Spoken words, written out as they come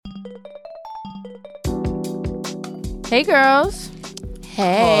Hey, girls.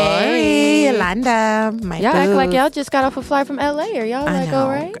 Hey, Yolanda. Y'all act like y'all just got off a flight from LA. Are y'all like, all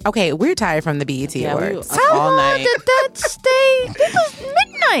right? Okay, we're tired from the BET Awards. How long did that stay? It was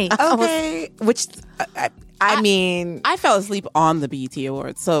midnight. Okay, which, I mean... I fell asleep on the BET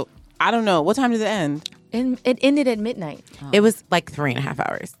Awards, so I don't know. What time did it end? And it ended at midnight. It was like 3.5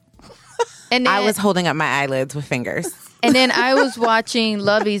 hours. And then, I was holding up my eyelids with fingers. And then I was watching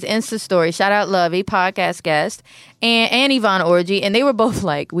Lovey's Insta story. Shout out Lovey, podcast guest, and Yvonne Orgy, and they were both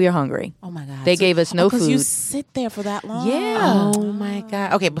like, "We are hungry." Oh my God! They gave us no food. Because you sit there for that long. Yeah. Oh my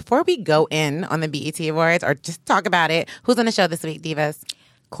God. Okay, before we go in on the BET Awards or just talk about it, who's on the show this week, divas?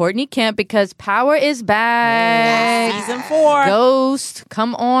 Courtney Kemp, because Power is back. Season 4. Ghost,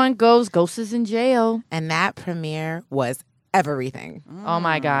 come on, Ghost. Ghost is in jail. And that premiere was everything. Oh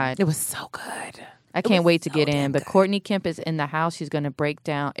my God. It was so good. I can't wait to get in. But Courtney Kemp is in the house. She's going to break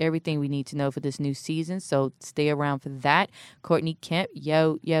down everything we need to know for this new season. So stay around for that. Courtney Kemp,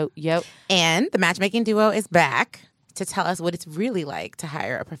 yo. And the Matchmaking Duo is back to tell us what it's really like to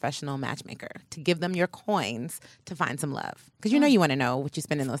hire a professional matchmaker, to give them your coins to find some love. Because you know you want to know what you're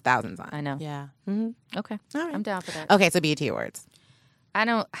spending those thousands on. I know. Yeah. Mm-hmm. Okay. All right. I'm down for that. Okay, so BET Awards.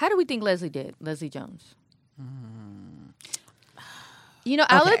 How do we think Leslie did? Leslie Jones. You know,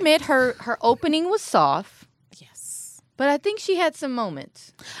 I'll admit her opening was soft. Yes. But I think she had some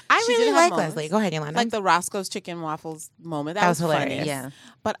moments. I She really did have like moments. Leslie. Go ahead, Yolanda. Like the Roscoe's Chicken Waffles moment. That was hilarious. funny. Yeah.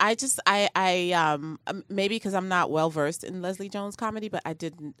 But I maybe because I'm not well versed in Leslie Jones comedy, but I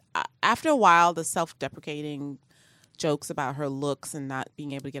didn't. After a while, the self-deprecating jokes about her looks and not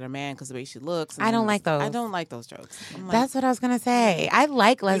being able to get a man because of the way she looks. I don't like those. I don't like those jokes. I'm like, That's what I was going to say. I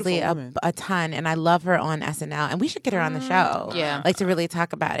like Leslie woman. a ton, and I love her on SNL, and we should get her on the show. Yeah. Like, to really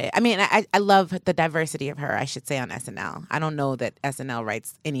talk about it. I mean, I love the diversity of her, I should say, on SNL. I don't know that SNL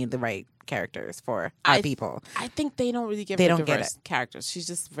writes any of the right characters for our people. I think they don't really give They her don't get diverse characters. She's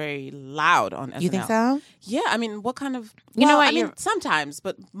just very loud on SNL. You think so? Yeah. I mean, what kind of... You know what, I mean, you're- sometimes,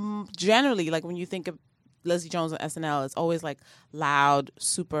 but generally, like when you think of Leslie Jones on SNL, it's always like loud,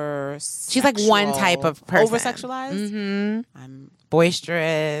 super She's like one type of person. over-sexualized. Mm-hmm. I'm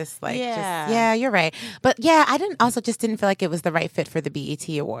Boisterous. Like, Yeah. yeah, you're right. But yeah, I just didn't feel like it was the right fit for the BET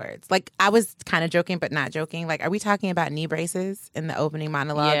Awards. Like, I was kind of joking, but not joking. Like, are we talking about knee braces in the opening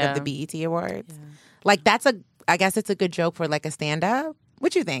monologue Yeah. of the BET Awards? Yeah. Like, I guess it's a good joke for like a stand-up.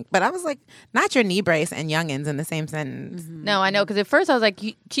 What you think? But I was like, not your knee brace and youngins in the same sentence. Mm-hmm. No, I know. Because at first I was like,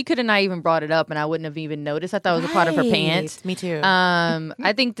 she could have not even brought it up and I wouldn't have even noticed. I thought it was a part of her pants. Me too.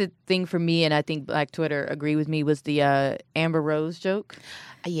 I think the thing for me, and I think Black Twitter agree with me, was the Amber Rose joke.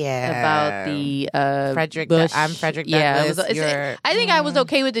 Yeah. About the Frederick. Bush. I'm Frederick Yeah, Douglass. I think I was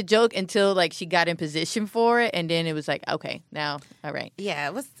okay with the joke until like she got in position for it, and then it was like, okay, now, all right. Yeah,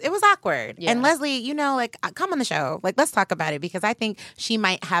 it was awkward. Yeah. And Leslie, you know, like, come on the show. Like, let's talk about it, because I think she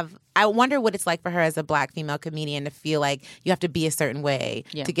might have. I wonder what it's like for her as a Black female comedian to feel like you have to be a certain way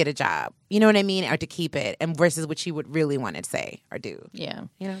to get a job. You know what I mean? Or to keep it, and versus what she would really want to say or do. Yeah.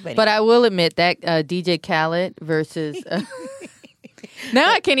 You know, but I will admit that DJ Khaled versus.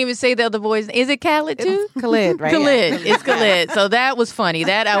 Now I can't even say the other boys. Is it Khaled too? Khalid, right? Khalid. It's Khalid. So that was funny.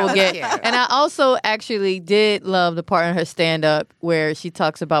 That I will get. cute. And I also actually did love the part in her stand-up where she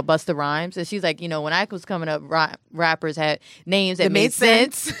talks about Busta Rhymes. And she's like, you know, when I was coming up, rappers had names that made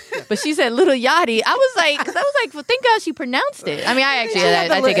sense. But she said Little Yachty. I was like, well, thank God she pronounced it. I mean, I actually,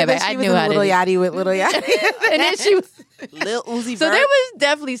 I take it back. I knew how to. Little Yachty with Little Yachty. And then she was. Lil Uzi Vert. So there was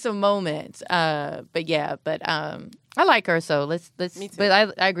definitely some moments. But I like her, so let's. Me too. But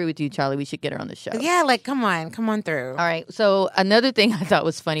I agree with you, Charlie. We should get her on the show. Yeah, like, come on through. All right. So another thing I thought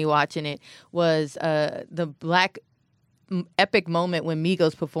was funny watching it was the Black epic moment when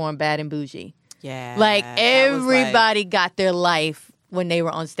Migos performed "Bad and Bougie." Yeah. Like that was everybody got their life when they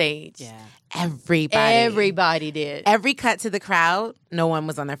were on stage. Yeah. Everybody did. Every cut to the crowd, no one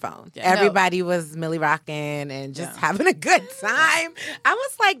was on their phone. Yeah. Everybody was Millie rocking and just having a good time. I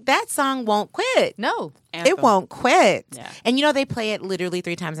was like, that song won't quit. No. Anthem. It won't quit. Yeah. And you know, they play it literally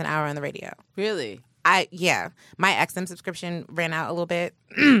 3 times an hour on the radio. Really? My XM subscription ran out a little bit,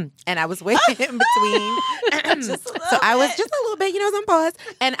 and I was waiting in between. So I was just a little bit, it was on pause.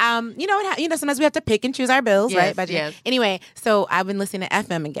 And sometimes we have to pick and choose our bills, Yes, right? But yes. anyway, so I've been listening to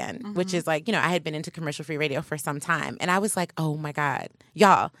FM again, which is like, I had been into commercial-free radio for some time, and I was like, oh my God,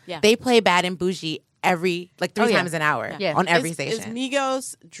 y'all, they play Bad and Bougie every 3 times an hour on every It's station.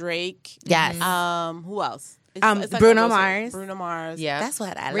 Migos, Drake. Yes. Who else? It's like Bruno Mars. Bruno Mars. Yeah. That's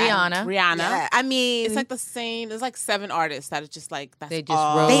what I Rihanna. like. Yeah, I mean, it's like the same. There's like 7 artists that are just like that's They just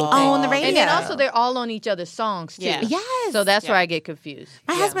all. They own the radio. And then also they're all on each other's songs too. Yeah. Yes. So that's where I get confused.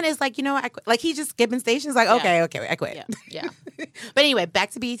 My husband is like, you know what? I quit. Like he's just skipping stations. Like, okay, I quit. Yeah. But anyway,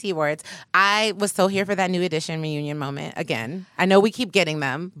 back to BET Awards. I was so here for that New Edition reunion moment again. I know we keep getting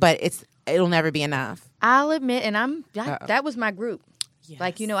them, but it'll never be enough. I'll admit, and that was my group. Yes.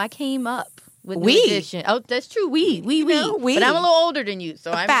 Like, I came up with We. New Edition. Oh, that's true. We. But I'm a little older than you,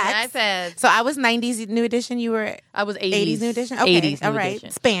 so I've had. So I was 90s New Edition. You were I was 80s. New Edition. Okay, 80s all New right.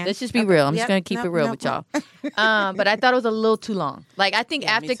 Edition. Span. Let's just be real. I'm just Yep. gonna keep it real with y'all. But I thought it was a little too long. Like I think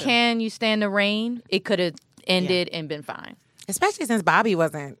after me too. Can You Stand the Rain, it could have ended and been fine. Especially since Bobby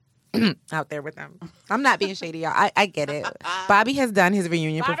wasn't out there with them. I'm not being shady, y'all. I get it. Bobby has done his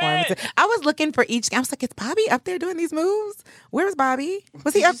reunion performance. I was looking for each. I was like, is Bobby up there doing these moves? Where's Bobby?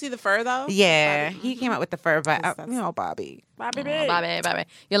 Was he Did up? you see the fur though? Yeah, Bobby. he came out with the fur, but Yes, Bobby. Bobby. Bobby.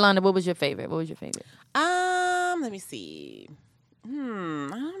 Yolanda, what was your favorite? Let me see. I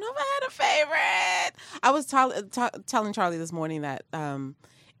don't know if I had a favorite. I was telling Charlie this morning that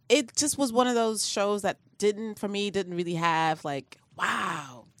it just was one of those shows that didn't really have like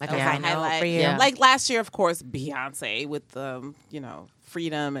wow, Like that a was high note highlight. for you. Yeah. Like last year, of course, Beyonce with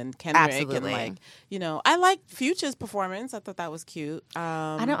Freedom and Kendrick. Absolutely. And I liked Future's performance. I thought that was cute.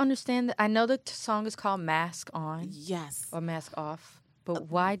 I don't understand that. I know the song is called Mask On Yes. or Mask Off, but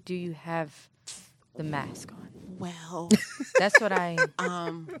why do you have the mask on? Well, That's what I.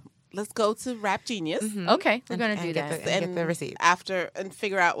 let's go to Rap Genius. Okay, we're gonna do that. Get the receipt. and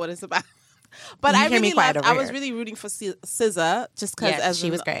figure out what it's about. But You I hear me really quiet loved, over I was here. really rooting for SZA just because Yes, as she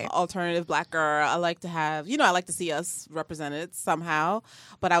an was great. alternative black girl, I like to have, I like to see us represented somehow.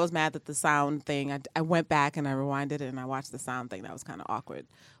 But I was mad that the sound thing, I went back and I rewinded it and I watched the sound thing. That was kind of awkward.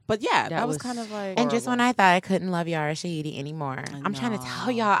 But yeah, that was kind of like And just when I thought I couldn't love Yara Shahidi anymore, I'm trying to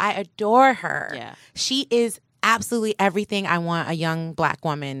tell y'all, I adore her. Yeah. She is absolutely everything I want a young black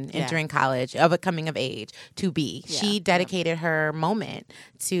woman entering college, of a coming of age, to be. Yeah. She dedicated her moment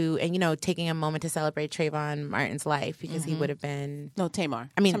to, and taking a moment to celebrate Trayvon Martin's life, because he would have been... No,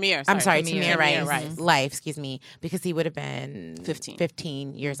 Tamir. Tamir Rice's life, excuse me, because he would have been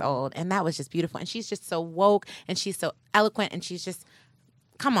 15 years old. And that was just beautiful. And she's just so woke, and she's so eloquent, and she's just...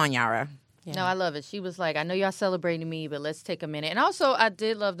 Come on, Yara. Yeah. No, I love it. She was like, I know y'all celebrating me, but let's take a minute. And also, I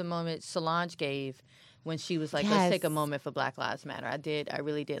did love the moment Solange gave when she was like, let's take a moment for Black Lives Matter. I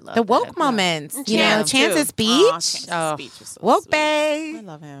really did love The that. woke moments. Chance Chance's too. speech. Chance's speech was so Woke sweet. bae. I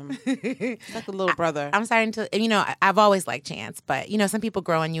love him. He's like a little brother. I'm starting to, I've always liked Chance, but some people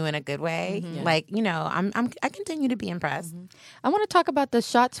grow on you in a good way. Like, I continue to be impressed. I want to talk about the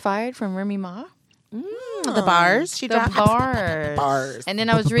shots fired from Remy Ma. The bars she The dropped. bars. And then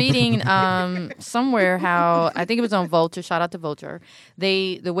I was reading somewhere how, I think it was on Vulture, shout out to Vulture,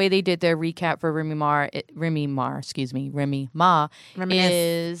 the way they did their recap for Remy Ma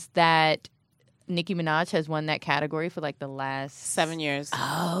is that Nicki Minaj has won that category for like the last 7 years.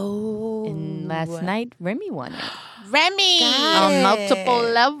 Oh. And last night, Remy won it. Remy! Got On it. multiple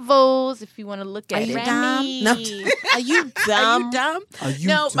levels, if you want to look at Are you it. dumb? No. Are you Are dumb? you dumb? Are you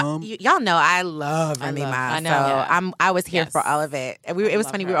no, dumb? but y'all know I love Remy Ma. I know, So yeah. I was here Yes. for all of it. And it was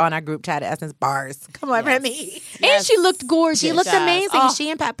love funny. her. We were on our group chat at Essence Bars. Come on, Remy. And she looked gorgeous. She looked does. amazing. Oh. She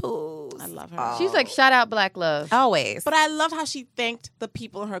and Papoose. I love her. She's like, shout out Black Love. Always. But I love how she thanked the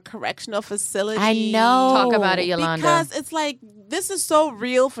people in her correctional facility. I know. Talk about it, Yolanda. Because it's like, this is so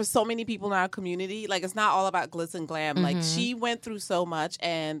real for so many people in our community. Like, it's not all about glitz and glam. Like, she went through so much,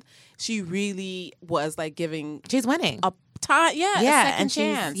 and she really was like giving She's winning. a time, a second and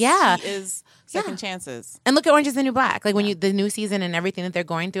she's- chance. yeah. She is second chances. And look at Orange is the New Black. Like when the new season and everything that they're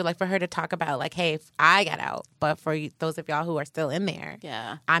going through, like for her to talk about like, hey, I got out, but for those of y'all who are still in there,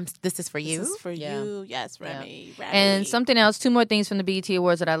 Yeah. this is for you. This is for Yeah. you. Yes, Remy. Remy. And something else, 2 more things from the BET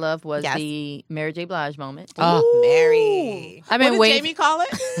Awards that I loved was Yes. the Mary J. Blige moment. Oh, Mary. I've what been did waiting. Jamie call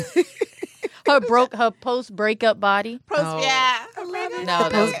it? Her post breakup body. Yeah. I love it. No,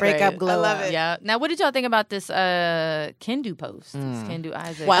 that was Post-breakup great. glow I love up. it. Yeah. Now, what did y'all think about this Kendu post? This Kendu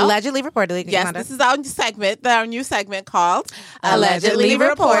Isaac. Well, Allegedly, reportedly. Yes, Yolanda. this is our new segment called Allegedly,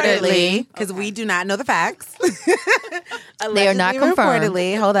 reportedly, because we do not know the facts. They are not confirmed.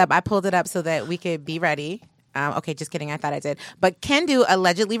 Reportedly. Hold up. I pulled it up so that we could be ready. Okay, just kidding. I thought I did. But Kendu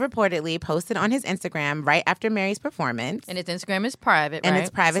allegedly, reportedly posted on his Instagram right after Mary's performance. And its Instagram is private, And right? it's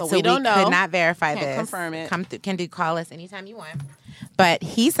private, So so we don't know. could not verify Can't this. confirm it. Come through, Kendu, call us anytime you want. But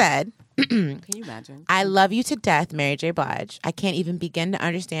he said, Can you imagine? I love you to death, Mary J. Blige. I can't even begin to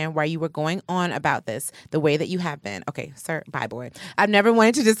understand why you were going on about this the way that you have been. Okay, sir, bye, boy. I've never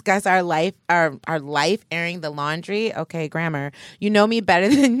wanted to discuss our life airing the laundry. Okay, grammar. You know me better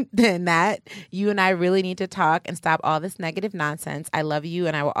than that. You and I really need to talk and stop all this negative nonsense. I love you,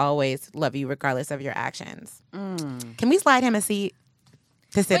 and I will always love you regardless of your actions. Can we slide him a seat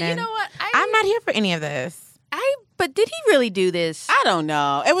to sit in? You know what? I'm not here for any of this. But did he really do this? I don't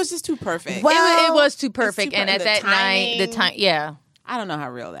know. It was just too perfect. Well, it was too perfect. And at that night, the time, yeah. I don't know how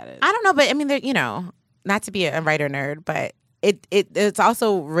real that is. I don't know, but I mean, not to be a writer nerd, but it's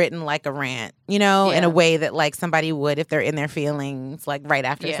also written like a rant, in a way that like somebody would if they're in their feelings, like right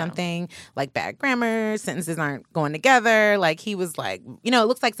after something, like bad grammar, sentences aren't going together. Like he was like, it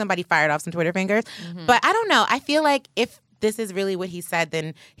looks like somebody fired off some Twitter fingers. But I don't know. I feel like if this is really what he said,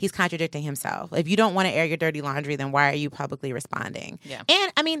 then he's contradicting himself. If you don't want to air your dirty laundry, then why are you publicly responding? Yeah.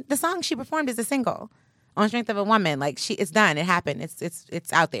 And I mean, the song she performed is a single, On Strength of a Woman. Like it's done. It happened.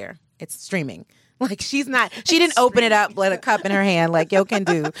 It's out there. It's streaming. Like she didn't open it up, let a cup in her hand, like yo can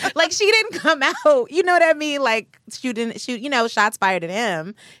do. Like she didn't come out. You know what I mean? Like shoot. Shots fired at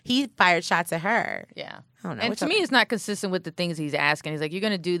him. He fired shots at her. Yeah. I don't know. And to me, it's not consistent with the things he's asking. He's like, you're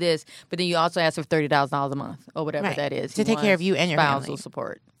going to do this, but then you also ask for $30,000 a month or whatever that is. To take care of you and your spousal family.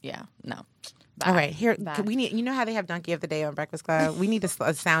 support. Yeah. No. Bye. All right, here we need. You know how they have Donkey of the Day on Breakfast Club? We need a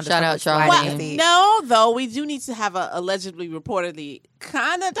sound. Shout out, Charlene. No, though we do need to have a allegedly, reportedly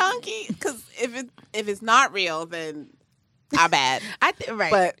kind of donkey, because if it's not real, then I'm bad.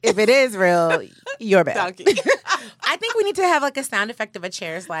 Right, but if it is real, you're bad. Donkey. I think we need to have like a sound effect of a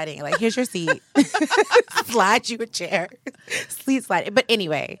chair sliding. Like here's your seat, slide you a chair, seat slide. But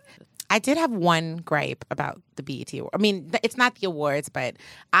anyway. I did have one gripe about the BET Award. I mean, it's not the awards, but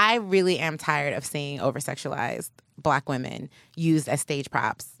I really am tired of seeing over-sexualized Black women used as stage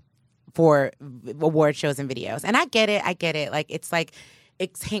props for award shows and videos. And I get it. Like, it's like,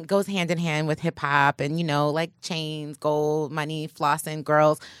 it goes hand in hand with hip-hop and, like chains, gold, money, flossing,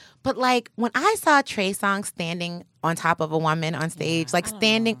 girls. But, like, when I saw Trey Songz standing on top of a woman on stage, like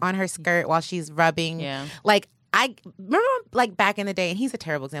standing on her skirt while she's rubbing, like, I remember like back in the day, and he's a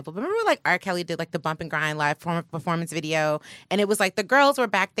terrible example, but remember like R. Kelly did like the Bump and Grind live performance video, and it was like the girls were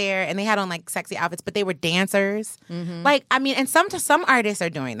back there and they had on like sexy outfits, but they were dancers. Like, I mean, and some artists are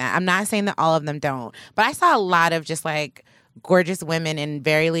doing that. I'm not saying that all of them don't, but I saw a lot of just like gorgeous women in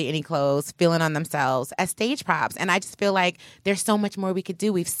barely any clothes feeling on themselves as stage props. And I just feel like there's so much more we could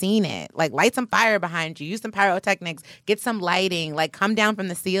do. We've seen it. Like light some fire behind you, use some pyrotechnics, get some lighting, like come down from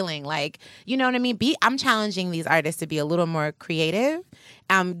the ceiling. Like, you know what I mean? I'm challenging these artists to be a little more creative.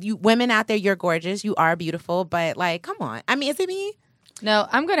 You women out there, you're gorgeous. You are beautiful. But like, come on. I mean, is it me? No,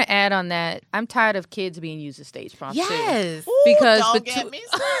 I'm going to add on that. I'm tired of kids being used as stage props. Yes. Too. Because don't get me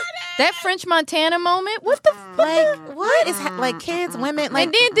started. That French Montana moment, what the like what is like kids, women, like.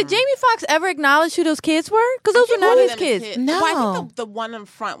 And then did Jamie Foxx ever acknowledge who those kids were? Because those were not his kids. No, well, I think the one in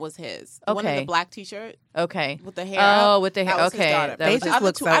front was his. The one in the black T-shirt. Okay. With the hair. Oh, with the hair. That was okay. his daughter. They just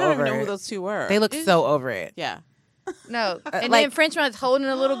look so over it. I don't even know who those two were. They look so over it. Yeah. No, and then French Montana's holding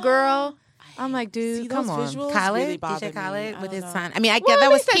a little girl. I'm like, dude, See, come on. Khaled, really DJ Khaled with his know. son. I mean, I get Well, that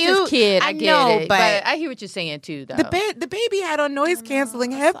at was least that's cute. his kid. I get know, it, but I hear what you're saying too, though. the baby had on noise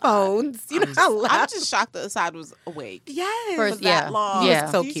canceling headphones. You know how loud. I'm just shocked the side was awake. Yes, For that long. Yeah,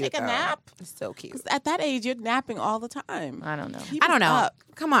 so Do you cute. Take a nap. It's so cute. 'Cause at that age, you're napping all the time. I don't know. I don't know.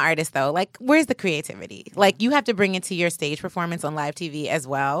 Come on, artists, though. Like, where's the creativity? Like, you have to bring it to your stage performance on live TV as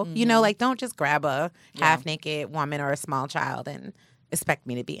well. You know, like, don't just grab a half-naked woman or a small child and expect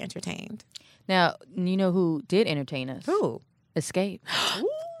me to be entertained. Now, you know who did entertain us? Who? Escape.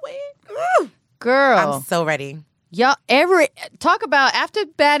 Ooh. Girl. I'm so ready. Y'all talk about after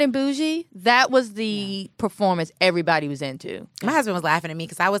Bad and Bougie, that was the performance everybody was into. My husband was laughing at me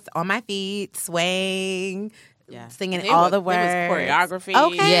because I was on my feet, swaying, singing all the words. It was choreography.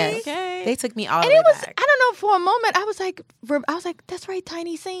 Okay. Yes. Okay. They took me all the And way it was, back. I don't know, for a moment, I was like, that's right,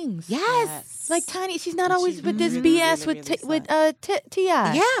 Tiny sings. Yes. Like Tiny, she's not always she's with this really, BS really, with really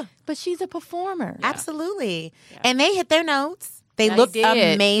T.I. Yeah. But she's a performer. Absolutely. Yeah. And they hit their notes. They They looked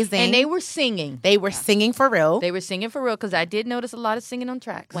did. amazing. And they were singing. They were singing for real. They were singing for real because I did notice a lot of singing on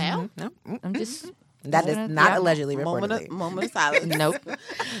tracks. Well, I'm just... That is not allegedly reportedly. Moment of silence. Nope.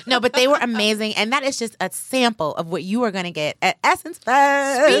 No, but they were amazing. And that is just a sample of what you are going to get at Essence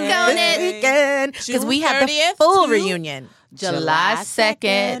Fest. Speak on it. Because we have the 30th full to reunion. July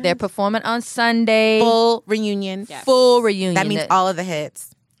 2nd. They're performing on Sunday. Full reunion. Yes. Full reunion. That means all of the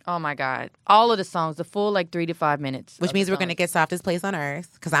hits. Oh my God. All of the songs, the full 3 to 5 minutes. Which means we're going to get Softest Place on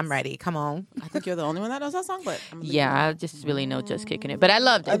Earth because I'm ready. Come on. I think you're the only one that knows that song, but I just really know Just Kicking It. But I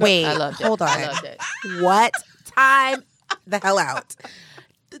loved it. Wait, I loved it. Hold on. I loved it. What? Time the hell out.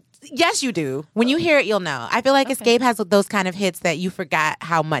 Yes, you do. When you hear it, you'll know. I feel like Escape has those kind of hits that you forgot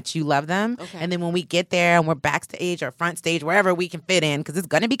how much you love them. Okay. And then when we get there and we're backstage or front stage, wherever we can fit in, because it's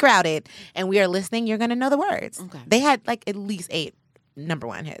going to be crowded, and we are listening, you're going to know the words. Okay. They had at least 8 number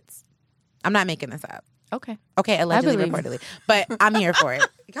 1 hits. I'm not making this up. Okay. Okay, allegedly, reportedly. But I'm here for it.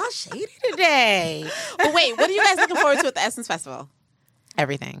 Y'all shady today. But wait, what are you guys looking forward to at the Essence Festival?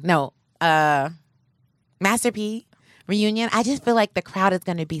 Everything. No. Master P reunion. I just feel like the crowd is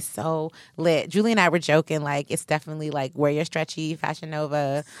going to be so lit. Julie and I were joking, it's definitely wear your stretchy Fashion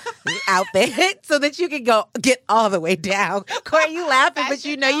Nova outfit so that you can get all the way down. Corey, you laughing, but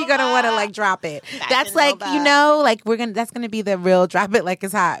you know you're going to want to drop it. That's that's going to be the real drop it like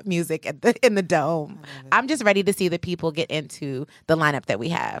it's hot music in the Dome. I'm just ready to see the people get into the lineup that we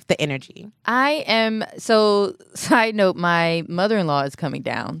have, the energy. I am, side note, my mother-in-law is coming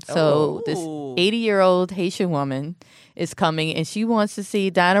down. So this 80-year-old Haitian woman is coming, and she wants to see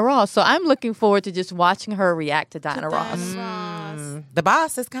Diana Ross. So I'm looking forward to just watching her react to Diana Ross. The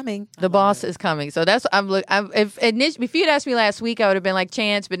boss is coming. The boss is coming. So that's if you'd asked me last week, I would have been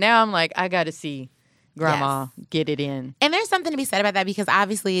Chance. But now I'm I got to see Grandma get it in. And there's something to be said about that because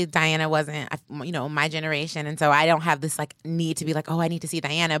obviously Diana wasn't, my generation. And so I don't have this need to be I need to see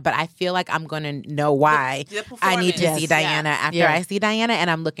Diana. But I feel like I'm going to know why I need to see Diana after I see Diana. And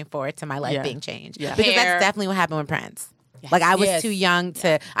I'm looking forward to my life being changed. Yeah. Because that's definitely what happened with Prince. Yes. I was too young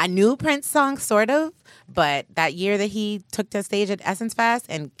to, I knew Prince songs sort of. But that year that he took to stage at Essence Fest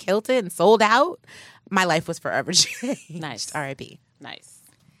and killed it and sold out, my life was forever changed. Nice. R.I.P. Nice.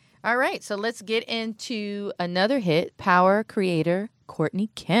 All right, so let's get into another hit, Power creator Courtney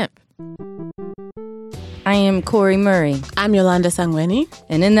Kemp. I am Corey Murray. I'm Yolanda Sangweni.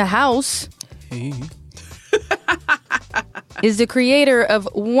 And in the house is the creator of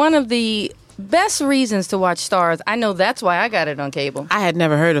one of the best reasons to watch Stars. I know that's why I got it on cable. I had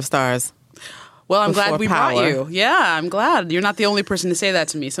never heard of Stars. Well, I'm glad we brought you. Yeah, I'm glad. You're not the only person to say that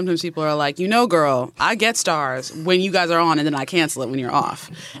to me. Sometimes people are like, girl, I get Stars when you guys are on and then I cancel it when you're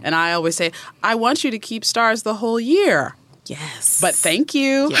off. And I always say, I want you to keep Stars the whole year. Yes. But thank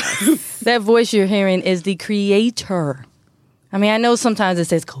you. Yes. That voice you're hearing is the creator. I mean, I know sometimes it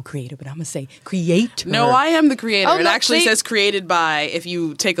says co-creator, but I'm going to say creator. No, I am the creator. It actually says created by, if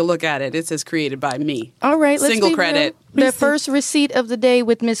you take a look at it, it says created by me. All right, let's Single credit. The first receipt of the day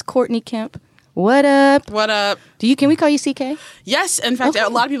with Miss Courtney Kemp. What up? What up? Can we call you CK? Yes. In fact, a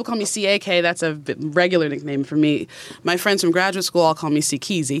lot of people call me CAK. That's a regular nickname for me. My friends from graduate school all call me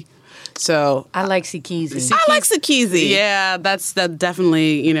Ckeezy. So I like Ckeezy. I like Ckeezy. Yeah, that's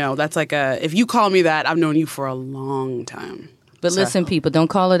definitely, that's if you call me that, I've known you for a long time. But listen, people, don't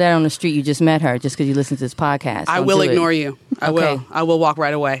call her that on the street. You just met her just because you listen to this podcast. I will ignore you. I will. I will walk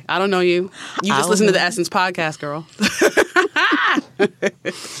right away. I don't know you. You just listen to the Essence podcast, girl.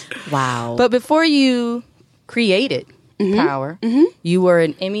 Wow. But before you created Power, you were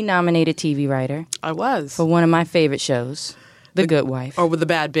an Emmy-nominated TV writer. I was. For one of my favorite shows, The Good Wife. Or with the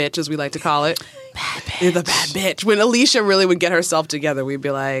bad bitch, as we like to call it. Bad bitch. The bad bitch. When Alicia really would get herself together, we'd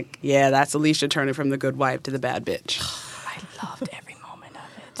be like, yeah, that's Alicia turning from the good wife to the bad bitch. I loved every moment of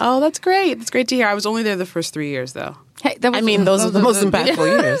it. Oh, that's great. That's great to hear. I was only there the first 3 years, though. Hey, those are the most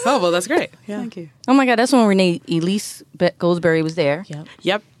impactful years. Oh, well, that's great. Yeah. Thank you. Oh, my God. That's when Elise Goldsberry was there.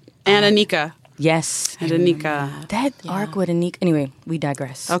 Yep. And Anika. Yes. And Anika. That arc with Anika. Anyway, we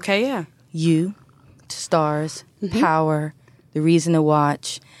digress. Okay, yeah. You, Stars, Power, The Reason to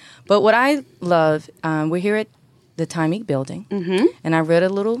Watch. But what I love, we're here at the Time Inc. building, and I read a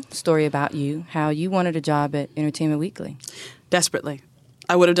little story about you, how you wanted a job at Entertainment Weekly. Desperately.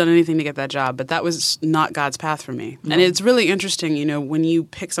 I would have done anything to get that job, but that was not God's path for me. No. And it's really interesting, when you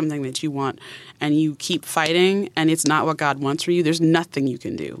pick something that you want and you keep fighting and it's not what God wants for you, there's nothing you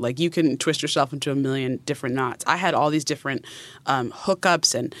can do. You can twist yourself into a million different knots. I had all these different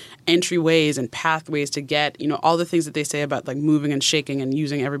hookups and entryways and pathways to get, all the things that they say about moving and shaking and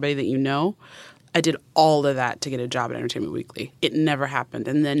using everybody that you know. I did all of that to get a job at Entertainment Weekly. It never happened.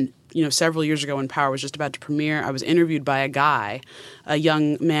 And then, several years ago when Power was just about to premiere, I was interviewed by a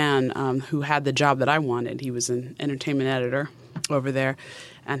young man who had the job that I wanted. He was an entertainment editor over there.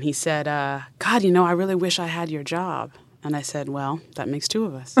 And he said, God, I really wish I had your job. And I said, well, that makes two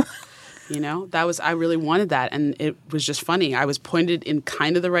of us. I really wanted that. And it was just funny. I was pointed in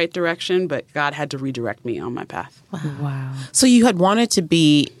kind of the right direction, but God had to redirect me on my path. Wow. So you had wanted to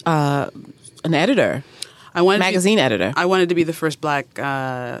be an editor. magazine editor. I wanted to be the first black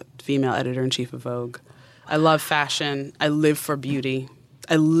female editor-in-chief of Vogue. I love fashion. I live for beauty.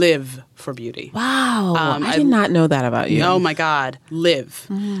 I live for beauty. Wow. I did not know that about you. Oh, my God. Live.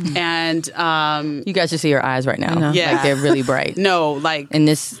 And you guys should see her eyes right now. Yeah. Like, they're really bright. No, like... And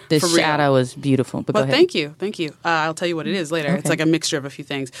this shadow is beautiful. But go ahead. Thank you. Thank you. I'll tell you what it is later. Okay. It's like a mixture of a few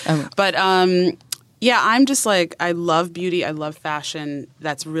things. But... yeah, I'm just like, I love beauty. I love fashion.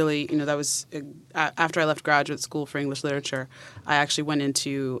 That's really, that was, after I left graduate school for English literature, I actually went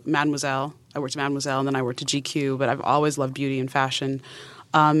into Mademoiselle. I worked at Mademoiselle, and then I worked at GQ, but I've always loved beauty and fashion.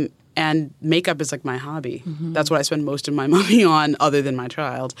 And makeup is like my hobby. Mm-hmm. That's what I spend most of my money on, other than my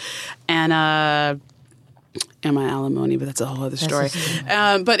child. And my alimony, but that's a whole other story.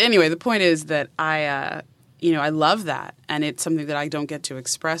 But anyway, the point is that I love that. And it's something that I don't get to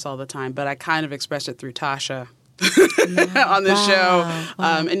express all the time, but I kind of express it through Tasha on the show.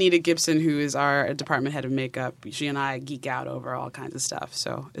 Anita Gibson, who is our department head of makeup, she and I geek out over all kinds of stuff.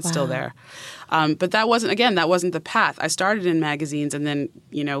 So it's still there. But that wasn't the path. I started in magazines, and then,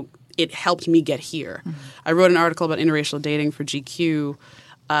 it helped me get here. Mm-hmm. I wrote an article about interracial dating for GQ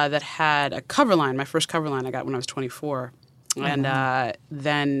that had a cover line, my first cover line I got when I was 24. And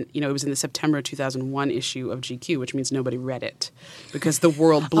then, it was in the September 2001 issue of GQ, which means nobody read it because the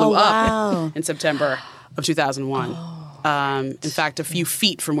world blew up in September of 2001. In fact, a few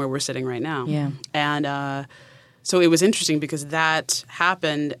feet from where we're sitting right now. Yeah. And so it was interesting because that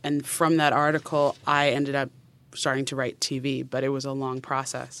happened. And from that article, I ended up starting to write TV, but it was a long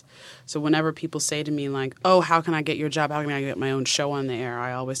process. So whenever people say to me like, oh, how can I get your job? How can I get my own show on the air?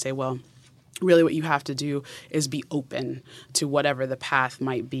 I always say, well, really what you have to do is be open to whatever the path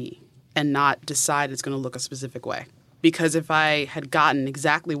might be and not decide it's going to look a specific way. Because if I had gotten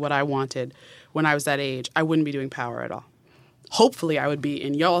exactly what I wanted when I was that age, I wouldn't be doing Power at all. Hopefully I would be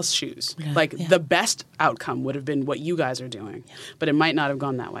in y'all's shoes. The best outcome would have been what you guys are doing, but it might not have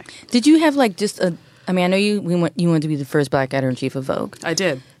gone that way. Did you have like just I know you wanted to be the first black editor-in-chief of Vogue. I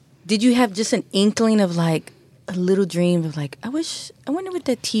did. Did you have just an inkling of like a little dream of like, I wonder what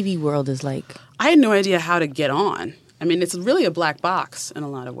that TV world is like? I had no idea how to get on. I mean, it's really a black box in a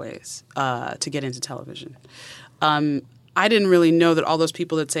lot of ways to get into television. I didn't really know that all those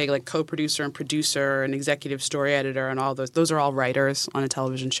people that say like co-producer and producer and executive story editor and all those are all writers on a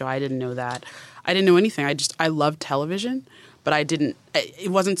television show. I didn't know that. I didn't know anything. I loved television, but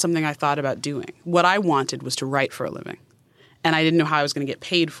it wasn't something I thought about doing. What I wanted was to write for a living. And I didn't know how I was going to get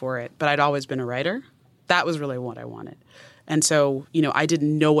paid for it, but I'd always been a writer. That was really what I wanted. And so, I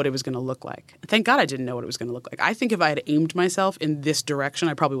didn't know what it was going to look like. Thank God I didn't know what it was going to look like. I think if I had aimed myself in this direction,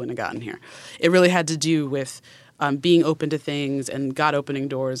 I probably wouldn't have gotten here. It really had to do with being open to things and God opening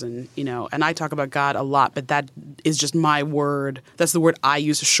doors. And, and I talk about God a lot, but that is just my word. That's the word I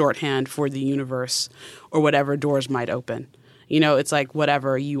use as shorthand for the universe or whatever doors might open. It's like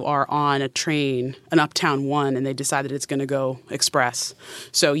whatever, you are on a train, an Uptown 1, and they decide that it's going to go express.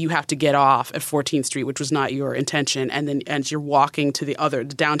 So you have to get off at 14th Street, which was not your intention. And then as you're walking to the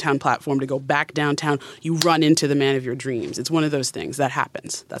downtown platform to go back downtown, you run into the man of your dreams. It's one of those things that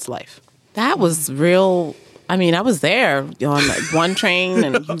happens. That's life. That was real. I mean, I was there on one train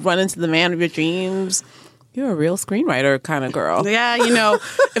and you run into the man of your dreams. You're a real screenwriter kind of girl. Yeah,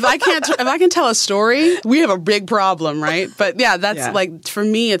 if I can tell a story, we have a big problem, right? But yeah, that's like for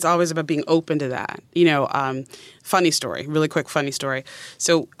me, it's always about being open to that. Funny story, really quick funny story.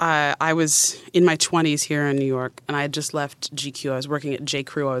 So I was in my 20s here in New York, and I had just left GQ. I was working at J.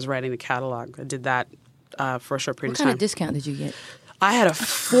 Crew. I was writing the catalog. I did that for a short period of time. What kind of discount did you get? I had a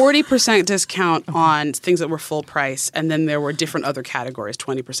 40% discount on things that were full price, and then there were different other categories,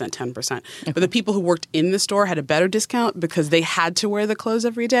 20%, 10%. Okay. But the people who worked in the store had a better discount because they had to wear the clothes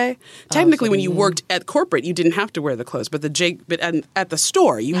every day. Technically, when you worked at corporate, you didn't have to wear the clothes, but at the the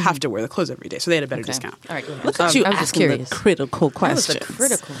store, you have to wear the clothes every day. So they had a better discount. All right, go ahead. Look at you asking the critical questions. That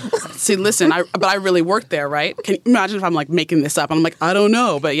was critical. See, listen, but I really worked there, right? Can you imagine if I'm like making this up? And I'm like, I don't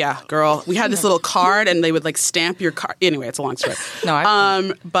know. But yeah, girl, we had this little card, and they would like stamp your card. Anyway, it's a long story. No,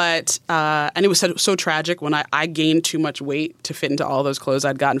 and it was so tragic when I gained too much weight to fit into all those clothes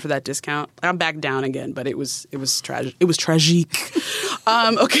I'd gotten for that discount. I'm back down again, but it was tragic. It was tragique.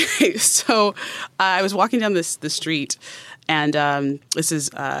 Okay, so I was walking down the street, and this is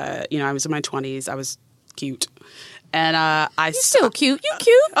I was in my 20s. I was cute, and you're still cute. You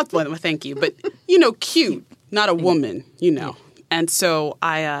cute? Oh, well, thank you, but cute, not a woman. And so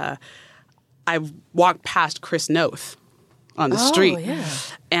I walked past Chris Noth on the street,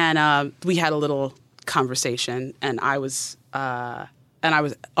 and we had a little conversation, and I was on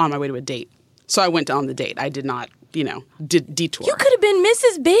my way to a date. So I went on the date. I did not detour. You could have been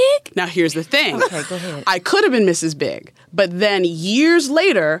Mrs. Big. Now, here's the thing. Okay, go ahead. I could have been Mrs. Big, but then years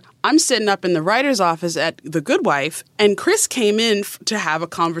later, I'm sitting up in the writer's office at The Good Wife, and Chris came in to have a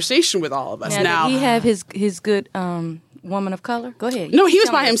conversation with all of us. Now did he have his good woman of color? Go ahead. No, he was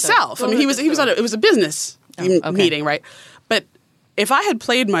by himself. I mean, he was it was a business meeting, right? But if I had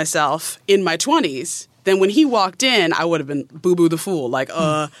played myself in my 20s, then when he walked in, I would have been Boo-Boo the Fool, like,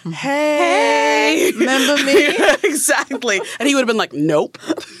 hey, remember me? Exactly. And he would have been like, nope.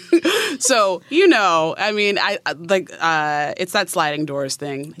 So, I mean, it's that sliding doors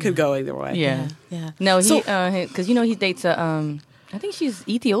thing. Could go either way. Yeah. No, because he dates I think she's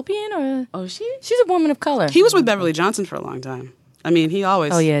Ethiopian or... Oh, she's a woman of color. He was with Beverly Johnson for a long time. I mean, he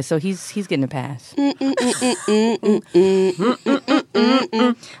always... Oh, yeah, so he's getting a pass.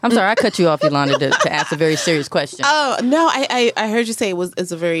 I'm sorry, I cut you off, Yolanda, to ask a very serious question. Oh, no, I heard you say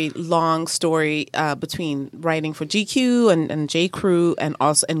it's a very long story between writing for GQ and J. Crew and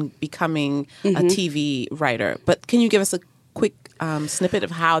becoming a TV writer. But can you give us a quick snippet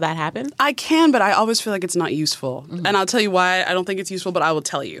of how that happened? I can, but I always feel like it's not useful. Mm-hmm. And I'll tell you why I don't think it's useful, but I will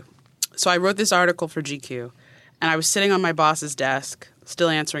tell you. So I wrote this article for GQ. And I was sitting on my boss's desk, still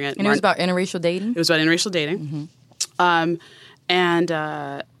answering it. And it was about interracial dating? It was about interracial dating. Mm-hmm.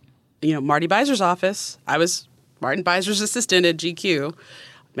 Marty Beiser's office. I was Martin Beiser's assistant at GQ,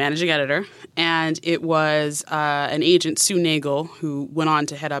 managing editor. And it was an agent, Sue Nagel, who went on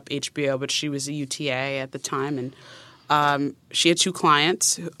to head up HBO, but she was a UTA at the time. And she had two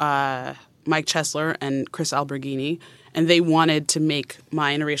clients, Mike Chesler and Chris Alberghini, and they wanted to make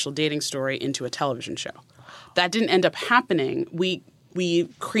my interracial dating story into a television show. That didn't end up happening. We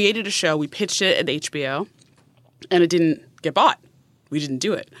created a show. We pitched it at HBO, and it didn't get bought. We didn't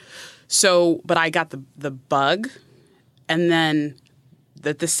do it. So, but I got the bug, and then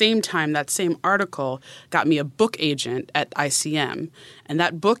at the same time, that same article got me a book agent at ICM, and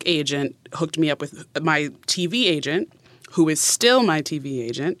that book agent hooked me up with my TV agent, who is still my TV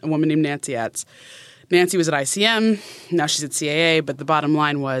agent, a woman named Nancy Etz. Nancy was at ICM, now she's at CAA, but the bottom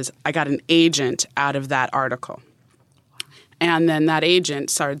line was I got an agent out of that article. And then that agent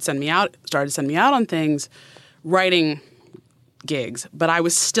started sending me out on things, writing gigs, but I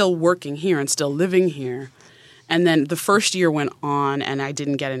was still working here and still living here. And then the first year went on and I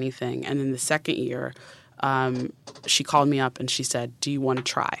didn't get anything. And then the second year, she called me up and she said, "Do you want to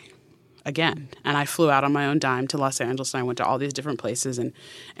try again?" And I flew out on my own dime to Los Angeles, and I went to all these different places and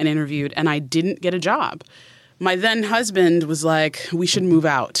interviewed, and I didn't get a job. My then husband was like, "We should move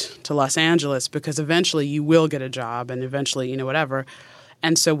out to Los Angeles because eventually you will get a job and eventually, whatever."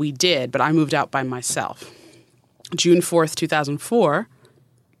 And so we did, but I moved out by myself. June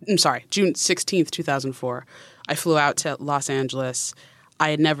 16th, 2004, I flew out to Los Angeles. I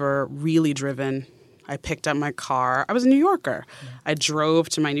had never really driven. I picked up my car. I was a New Yorker. I drove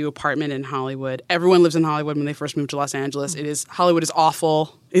to my new apartment in Hollywood. Everyone lives in Hollywood when they first moved to Los Angeles. Hollywood is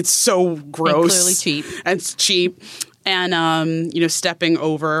awful. It's so gross. And clearly cheap. And it's cheap. And, stepping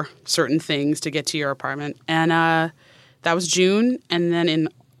over certain things to get to your apartment. And that was June. And then in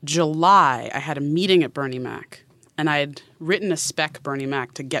July, I had a meeting at Bernie Mac. And I had written a spec Bernie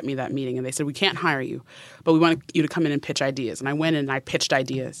Mac to get me that meeting. And they said, "We can't hire you, but we want you to come in and pitch ideas." And I went in and I pitched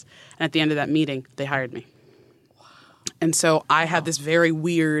ideas. And at the end of that meeting, they hired me. Wow. And so I had this very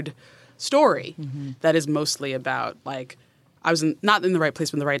weird story that is mostly about, like, I was not in the right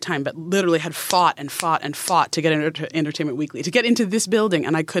place at the right time, but literally had fought and fought and fought to get into Entertainment Weekly, to get into this building,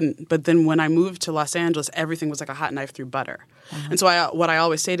 and I couldn't. But then when I moved to Los Angeles, everything was like a hot knife through butter. And so what I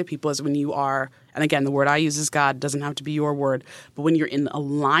always say to people is when you are, and again, the word I use is God, doesn't have to be your word, but when you're in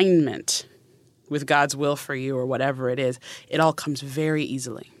alignment with God's will for you or whatever it is, it all comes very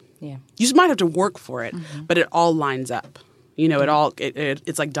easily. Yeah, you just might have to work for it, but it all lines up.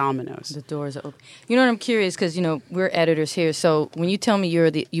 It's like dominoes. The doors are open. You know what I'm curious, because we're editors here. So when you tell me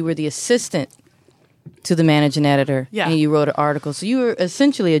you were the assistant to the managing editor, and you wrote an article, so you were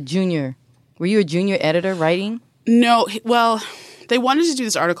essentially a junior. Were you a junior editor writing? No. Well, they wanted to do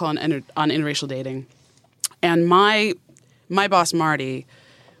this article on interracial dating, and my boss Marty,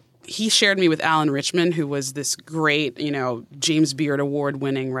 he shared me with Alan Richman, who was this great, James Beard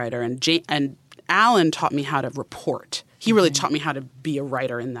Award-winning writer, and Alan taught me how to report. He really taught me how to be a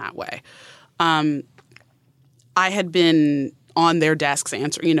writer in that way. I had been on their desks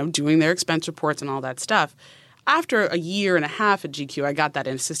answering, doing their expense reports and all that stuff. After a year and a half at GQ, I got that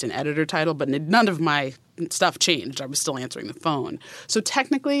assistant editor title, but none of my stuff changed. I was still answering the phone. So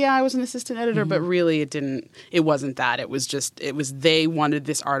technically, I was an assistant editor, but really it wasn't that. It was they wanted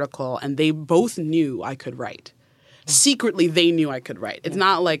this article, and they both knew I could write. Secretly, they knew I could write. It's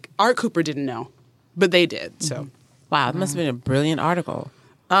not like Art Cooper didn't know, but they did, so... Wow, it must have been a brilliant article.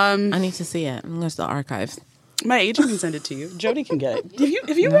 I need to see it. I'm going to the archives. My agent can send it to you. Jody can get it.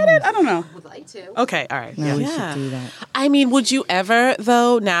 Have you read it? I don't know. Would like to. Okay, all right. No, we should do that. I mean, would you ever,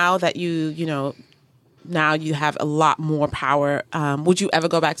 though, now that now you have a lot more power, would you ever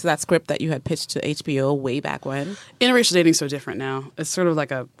go back to that script that you had pitched to HBO way back when? Interracial dating is so different now. It's sort of like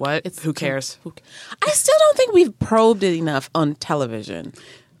a what? Who cares? I still don't think we've probed it enough on television.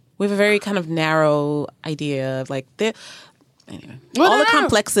 We have a very kind of narrow idea of like anyway, all the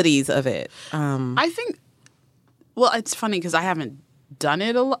complexities of it. I think. Well, it's funny because I haven't done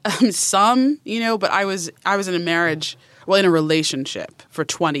it a lot. Some, but I was in a marriage, in a relationship for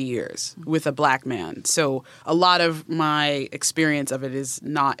 20 years with a black man. So a lot of my experience of it is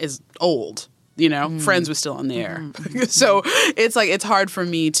old. Friends was still on the air. So it's like it's hard for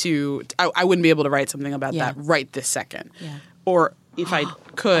me to. I wouldn't be able to write something about that right this second. Yeah. Or if I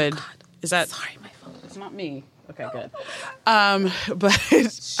could, is that? Sorry, my phone. It's not me. Okay, good. But I'm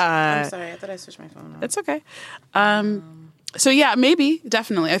sorry, I thought I switched my phone on. It's okay. So yeah, maybe,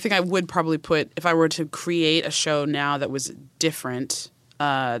 definitely. I think I would probably if I were to create a show now that was different,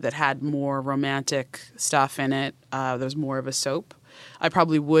 that had more romantic stuff in it, that was more of a soap, I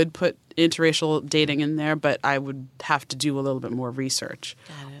probably would put interracial dating in there, but I would have to do a little bit more research.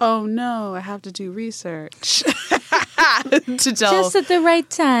 Oh no, I have to do research to tell. Just at the right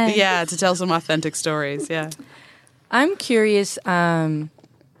time. Yeah, to tell some authentic stories, yeah. I'm curious, and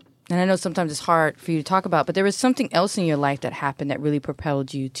I know sometimes it's hard for you to talk about, but there was something else in your life that happened that really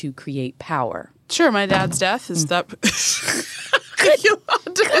propelled you to create power. Sure, my dad's death is that.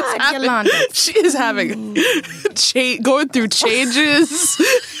 Yolanda. She is having going through changes,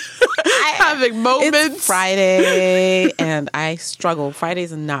 having moments. It's Friday, and I struggle.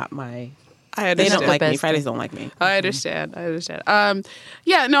 Fridays are not my. They don't like me. Fridays don't like me. I understand.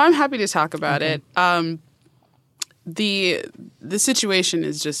 Yeah, no, I'm happy to talk about it. The situation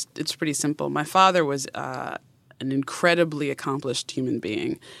is it's pretty simple. My father was an incredibly accomplished human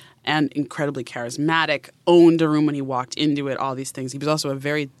being and incredibly charismatic, owned a room when he walked into it, all these things. He was also a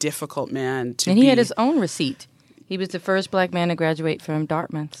very difficult man to be. And he had his own receipt. He was the first black man to graduate from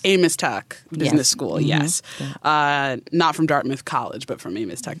Dartmouth. Amos Tuck Business School, yes. Not from Dartmouth College, but from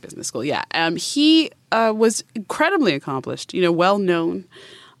Amos Tuck Business School, yeah. He was incredibly accomplished, well known.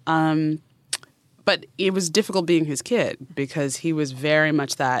 But it was difficult being his kid because he was very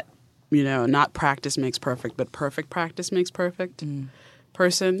much that, not practice makes perfect, but perfect practice makes perfect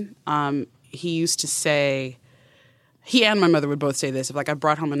person. He used to say, he and my mother would both say this, if I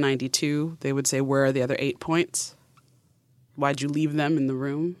brought home a 92, they would say, where are the other 8 points? Why'd you leave them in the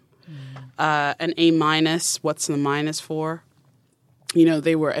room? An A-, what's the minus for?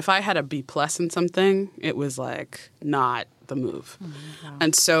 They were, if I had a B+ in something, it was not the move. Wow.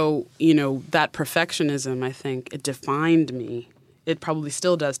 And so, that perfectionism, I think, it defined me. It probably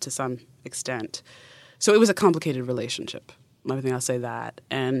still does to some extent. So it was a complicated relationship. I think I'll say that.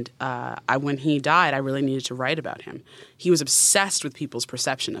 And when he died, I really needed to write about him. He was obsessed with people's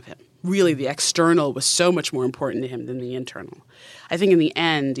perception of him. Really, the external was so much more important to him than the internal. I think in the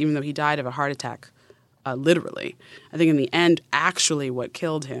end, even though he died of a heart attack, literally, I think in the end, actually what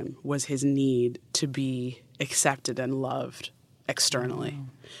killed him was his need to be accepted and loved externally.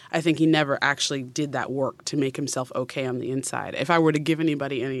 I think he never actually did that work to make himself okay on the inside. If I were to give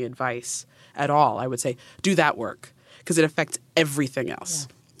anybody any advice at all, I would say, do that work. Because it affects everything else.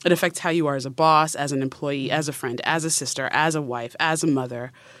 Yeah. It affects how you are as a boss, as an employee, as a friend, as a sister, as a wife, as a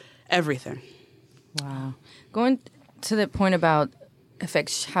mother, everything. Wow. Going to the point about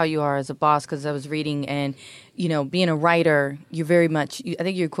affects how you are as a boss, because I was reading and, being a writer, you're very much, I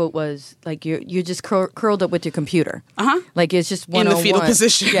think your quote was, you're just curled up with your computer. Uh-huh. It's just one in the fetal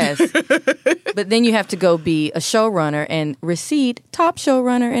position. Yes. But then you have to go be a showrunner and top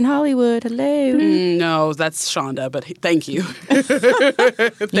showrunner in Hollywood. Hello. No, that's Shonda, but thank you.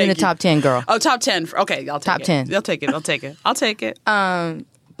 You're in the top 10, girl. Oh, top 10. Okay, I'll take top it. 10. I'll take it.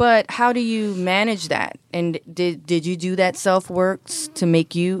 But how do you manage that? And did you do that self-work to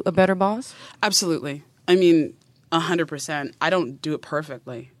make you a better boss? Absolutely. I mean, 100%. I don't do it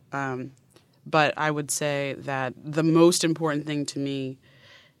perfectly. But I would say that the most important thing to me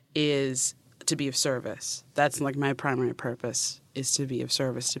is to be of service. That's my primary purpose, is to be of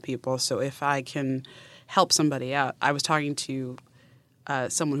service to people. So if I can help somebody out, I was talking to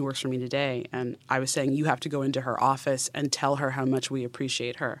someone who works for me today, and I was saying, you have to go into her office and tell her how much we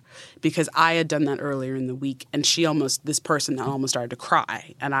appreciate her. Because I had done that earlier in the week, and this person almost started to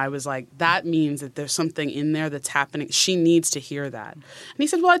cry. And I was like, that means that there's something in there that's happening. She needs to hear that. And he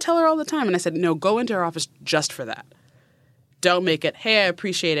said, well, I tell her all the time. And I said, no, go into her office just for that. Don't make it, hey, I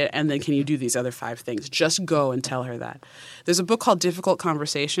appreciate it, and then can you do these other 5 things? Just go and tell her that. There's a book called Difficult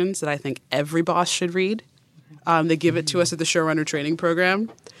Conversations that I think every boss should read. They give it to us at the showrunner training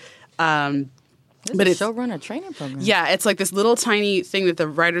program. But it's a showrunner training program. Yeah, it's like this little tiny thing that the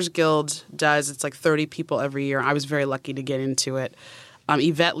Writers Guild does. It's like 30 people every year. I was very lucky to get into it.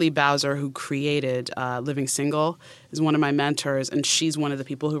 Yvette Lee Bowser, who created Living Single, is one of my mentors, and she's one of the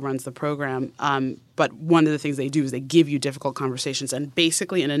people who runs the program. But one of the things they do is they give you difficult conversations. And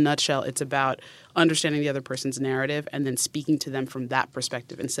basically, in a nutshell, it's about understanding the other person's narrative and then speaking to them from that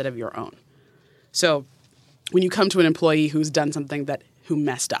perspective instead of your own. So when you come to an employee who's done something who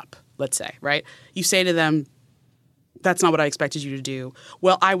messed up, let's say, right? You say to them, that's not what I expected you to do.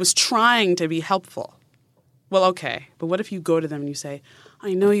 Well, I was trying to be helpful. Well, okay, but what if you go to them and you say,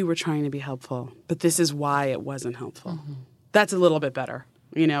 I know you were trying to be helpful, but this is why it wasn't helpful. Mm-hmm. That's a little bit better.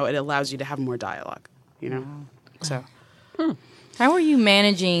 It allows you to have more dialogue, Wow. So. How are you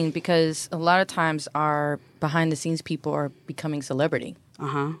managing, because a lot of times our behind-the-scenes people are becoming celebrity.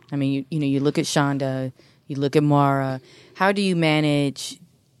 Uh-huh. I mean, you look at Shonda, you look at Mara. How do you manage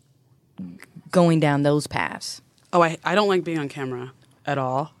going down those paths? Oh, I don't like being on camera at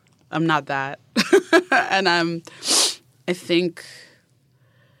all. I'm not that. And I think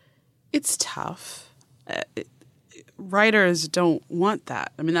it's tough. Writers don't want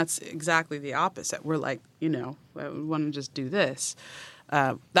that. I mean, that's exactly the opposite. We're like, we want to just do this.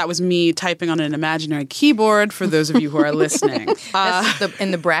 That was me typing on an imaginary keyboard for those of you who are listening.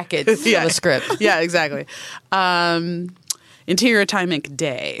 In the brackets of a script. Yeah, exactly. Interior time Inc.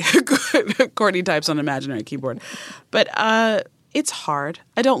 day. Courtney types on an imaginary keyboard. But it's hard.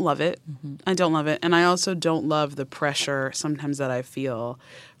 I don't love it. Mm-hmm. I don't love it. And I also don't love the pressure sometimes that I feel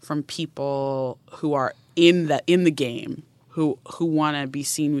from people who are in the game, who want to be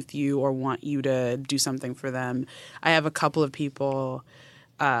seen with you or want you to do something for them. I have a couple of people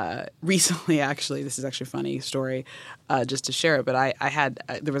recently, actually, this is actually a funny story, just to share it, but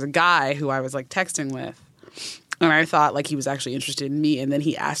there was a guy who I was like texting with, and I thought like he was actually interested in me, and then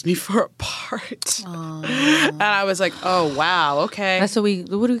he asked me for a part. And I was like, oh, wow, okay. That's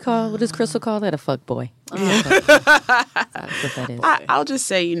what does Crystal call that? A fuck boy. That's what that is. I'll just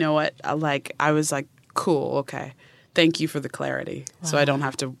say, you know what? I was like, cool, okay. Thank you for the clarity. Wow. So I don't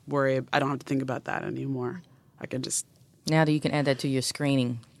have to worry. I don't have to think about that anymore. I can just... Now that you can add that to your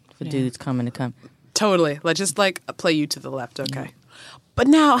screening for dudes coming to come. Totally. Just play you to the left, okay. Yeah. But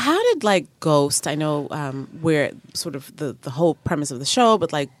now, how did Ghost? I know where sort of the whole premise of the show,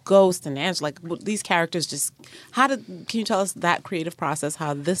 but Ghost and Angela, these characters just can you tell us that creative process?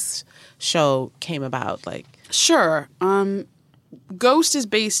 How this show came about? Sure. Ghost is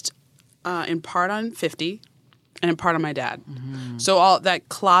based in part on 50 and in part on my dad. Mm-hmm. So all that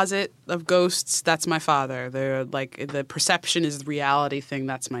closet of ghosts, that's my father. They're the perception is the reality thing.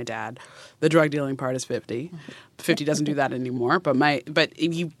 That's my dad. The drug dealing part is 50. 50 doesn't do that anymore. But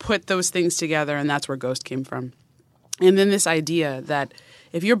you put those things together, and that's where Ghost came from. And then this idea that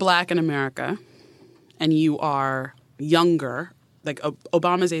if you're black in America and you are younger, like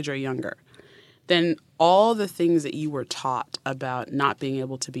Obama's age or younger, then all the things that you were taught about not being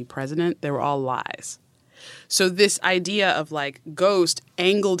able to be president, they were all lies. So this idea of Ghost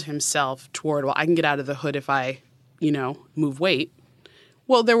angled himself toward, well, I can get out of the hood if I, move weight.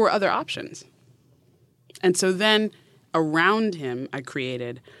 Well, there were other options. And so then around him, I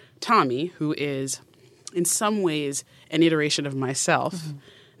created Tommy, who is in some ways an iteration of myself,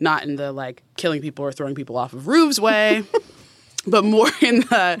 not in the killing people or throwing people off of roofs way, but more in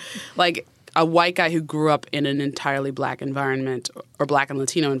the a white guy who grew up in an entirely black environment or black and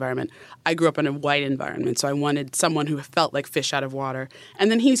Latino environment. I grew up in a white environment, so I wanted someone who felt like fish out of water.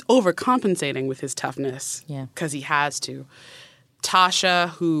 And then he's overcompensating with his toughness because he has to.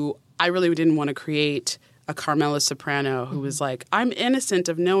 Tasha, who I really didn't want to create a Carmela Soprano who was I'm innocent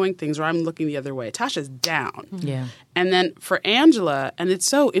of knowing things or I'm looking the other way. Tasha's down. Yeah. And then for Angela, and it's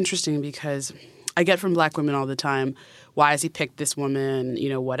so interesting because I get from black women all the time, why has he picked this woman,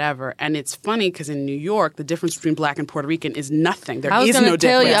 whatever. And it's funny because in New York, the difference between black and Puerto Rican is nothing. There is no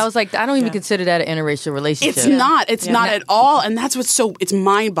difference. I was I don't even consider that an interracial relationship. It's not. It's not at all. And that's what's it's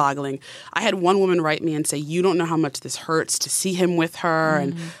mind-boggling. I had one woman write me and say, you don't know how much this hurts to see him with her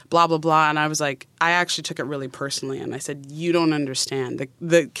and blah, blah, blah. And I was like, I actually took it really personally. And I said, you don't understand.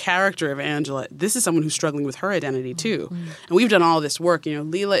 The character of Angela, this is someone who's struggling with her identity too. And we've done all this work.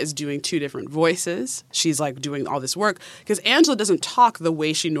 Leela is doing 2 different voices. She's doing all this work. because Angela doesn't talk the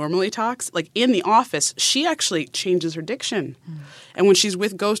way she normally talks. Like in the office, she actually changes her diction. And when she's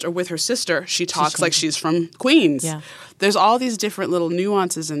with Ghost or with her sister, she talks like she's from Queens. Yeah. There's all these different little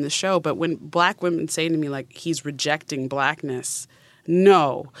nuances in the show. But when black women say to me, like, he's rejecting blackness,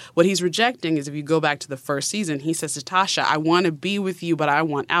 no. What he's rejecting is, if you go back to the first season, he says to Tasha, I want to be with you, but I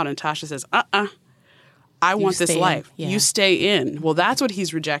want out. And Tasha says, I want this life. Yeah. You stay in. Well, that's what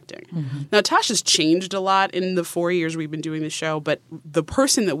he's rejecting. Now, Tasha's changed a lot in the 4 years we've been doing the show, but the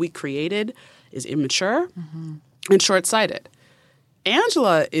person that we created is immature and short-sighted.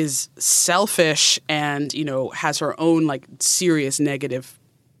 Angela is selfish and, has her own, like, serious negative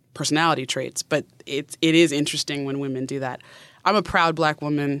personality traits, but it is interesting when women do that. I'm a proud black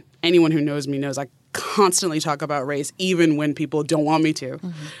woman. Anyone who knows me knows I constantly talk about race, even when people don't want me to.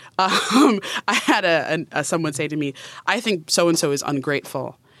 I had someone say to me, I think so-and-so is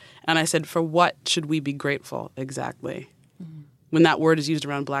ungrateful. And I said, for what should we be grateful exactly? When that word is used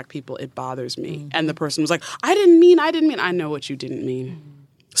around black people, it bothers me. And the person was like, I didn't mean. I know what you didn't mean.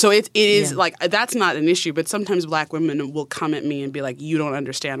 So it is like, that's not an issue, but sometimes black women will come at me and be like, you don't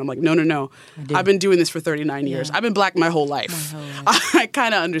understand. I'm like, no. I've been doing this for 39 years. I've been black my whole life. I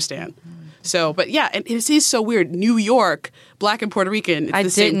kind of understand. So, but yeah, and it is so weird. New York, black and Puerto Rican, it's the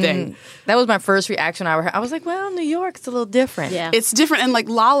same thing. That was my first reaction I ever heard. I was like, well, New York's a little different. Yeah. It's different. And like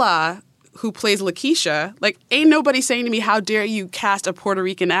Lala, who plays Lakeisha, like, ain't nobody saying to me, how dare you cast a Puerto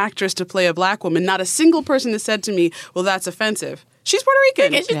Rican actress to play a black woman? Not a single person has said to me, well, that's offensive. She's Puerto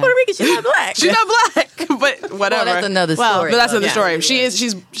Rican. She's Puerto Rican. She's not black. She's not black. But whatever. Well, that's another story. But that's another story.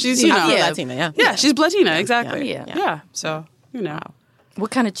 She's Latina, Yeah, she's Latina, exactly. Yeah. So,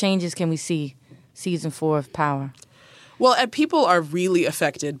 What kind of changes can we see season 4 of Power? Well, people are really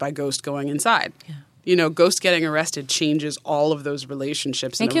affected by Ghost going inside. Yeah. Ghost getting arrested changes all of those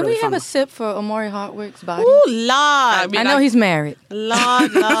relationships. And can we have a sip for Omari Hardwick's body? Ooh, Lord. I know he's married.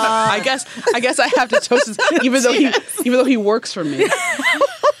 Lord. I guess I have to toast his, even though he works for me.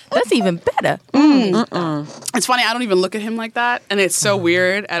 That's even better. It's funny. I don't even look at him like that, and it's so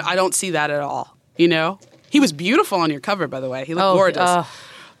weird. And I don't see that at all. He was beautiful on your cover, by the way. He looked gorgeous.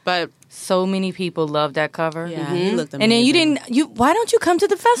 But so many people loved that cover. Yeah, he looked amazing. And then why don't you come to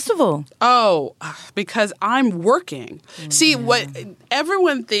the festival? Oh, because I'm working. See, what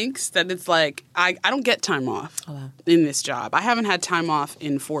everyone thinks that it's like, I don't get time off in this job. I haven't had time off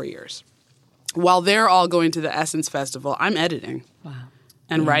in 4 years. While they're all going to the Essence Festival, I'm editing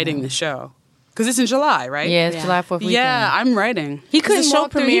and writing the show. Because it's in July, right? Yeah, it's July 4th weekend. Yeah, I'm writing. He couldn't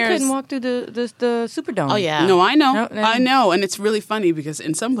walk through the Superdome. Oh, yeah. No, I know. I know. And it's really funny because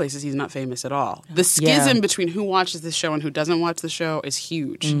in some places he's not famous at all. The schism between who watches the show and who doesn't watch the show is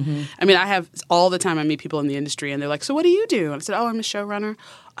huge. I mean, I have all the time I meet people in the industry and they're like, so what do you do? And I said, oh, I'm a showrunner.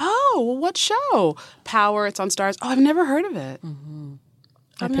 Oh, well, what show? Power, it's on Stars. Oh, I've never heard of it.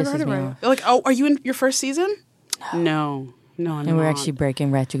 I've never heard of it. They're like, oh, are you in your first season? No. No, I'm And we're not. actually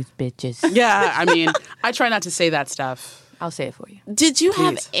breaking records, bitches. Yeah, I mean, I try not to say that stuff. I'll say it for you. Did you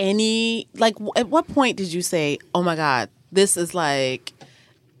have Please. any, like, at what point did you say, oh my God, this is like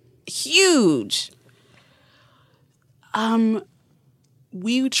huge?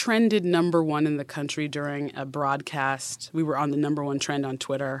 We trended #1 in the country during a broadcast. We were on the #1 trend on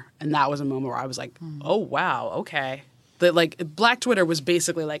Twitter, and that was a moment where I was like, oh, wow, okay. Like, Black Twitter was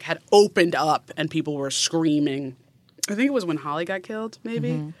basically like, had opened up and people were screaming. I think it was when Holly got killed,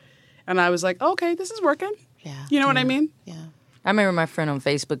 maybe. And I was like, okay, this is working. Yeah. You know what I mean? Yeah. I remember my friend on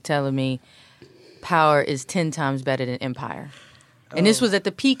Facebook telling me Power is 10 times better than Empire. And this was at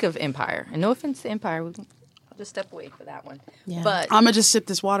the peak of Empire. And no offense to Empire. I'll just step away for that one. Yeah. But I'm going to just sip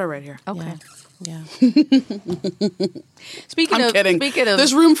this water right here. okay. Yeah. Speaking I'm of kidding. There's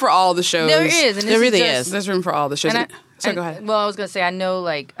There's room for all the shows. there is. And There really just, is. There's room for all the shows. And Go ahead. Well, I was going to say, I know,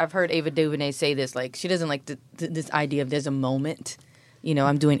 like, I've heard Ava DuVernay say this, like, she doesn't like this idea of there's a moment.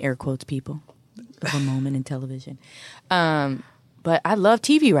 I'm doing air quotes, people, of a moment in television. But I love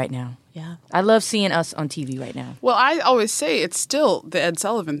TV right now. Yeah. I love seeing us on TV right now. Well, I always say it's still the Ed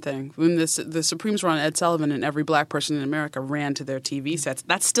Sullivan thing. When the Supremes were on Ed Sullivan and every black person in America ran to their TV sets,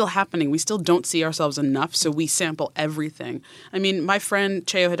 that's still happening. We still don't see ourselves enough, so we sample everything. I mean, my friend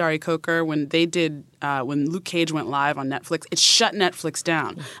Cheo Hidari Coker, when they did, when Luke Cage went live on Netflix, it shut Netflix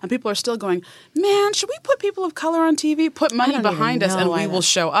down. And people are still going, man, should we put people of color on TV? Put money behind us and we will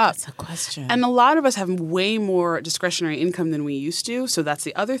show up. That's a question. And a lot of us have way more discretionary income than we used to, so that's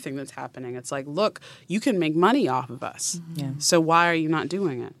the other thing that's happening. It's like, look, you can make money off of us. Yeah. So why are you not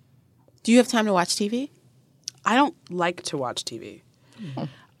doing it? Do you have time to watch TV? I don't like to watch TV.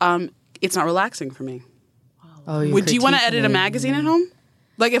 It's not relaxing for me. Oh, Do you want to edit a magazine at home?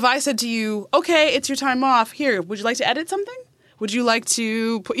 Like if I said to you, okay, it's your time off. Here, would you like to edit something? Would you like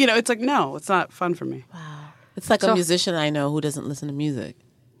to put, it's like, no, it's not fun for me. Wow. It's like a musician I know who doesn't listen to music.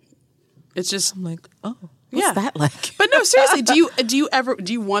 It's just I'm like, oh, what's that like? But no, seriously, do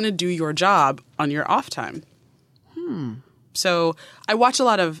you want to do your job on your off time? So I watch a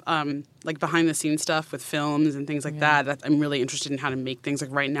lot of like behind the scenes stuff with films and things like that. I'm really interested in how to make things.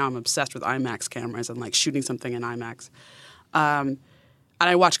 Like right now, I'm obsessed with IMAX cameras and like shooting something in IMAX. And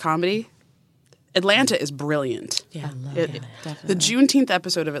I watch comedy. Atlanta is brilliant. Yeah, I love it. The Juneteenth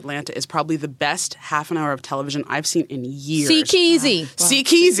episode of Atlanta is probably the best half an hour of television I've seen in years. See Keezy. Wow. See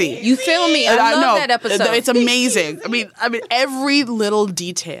Keezy. You feel me? I love that episode. It's amazing. I mean, every little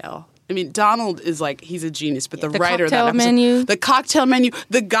detail. I mean, Donald is like, he's a genius, but the writer of that episode, the cocktail menu,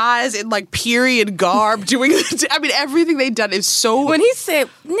 the guys in like period garb doing, everything they've done is so. When he said,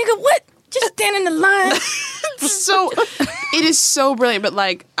 nigga, what? Just stand in the line. It is so brilliant. But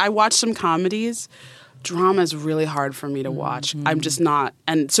like, I watch some comedies. Drama is really hard for me to watch. Mm-hmm. I'm just not.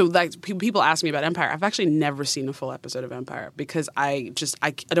 And so like people ask me about Empire. I've actually never seen a full episode of Empire because I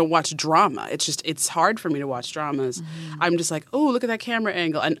don't watch drama. It's hard for me to watch dramas. Mm-hmm. I'm just like, oh, look at that camera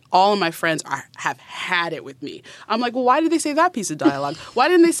angle. And all of my friends have had it with me. I'm like, well, why did they say that piece of dialogue? Why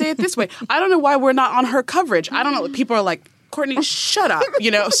didn't they say it this way? I don't know why we're not on her coverage. I don't know. People are like, Courtney, shut up.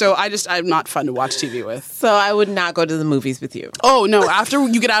 So I'm not fun to watch TV with. So I would not go to the movies with you. Oh, no. After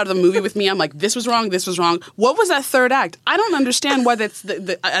you get out of the movie with me, I'm like, this was wrong, this was wrong. What was that third act? I don't understand why that's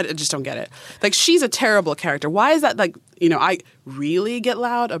I just don't get it. Like, she's a terrible character. Why is that like, I really get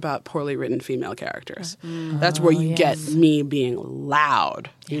loud about poorly written female characters. That's where you get me being loud,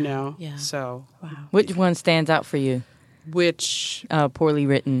 Yeah. So. Wow. Which one stands out for you? Which? Poorly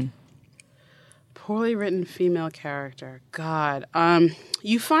written. Poorly written female character. God.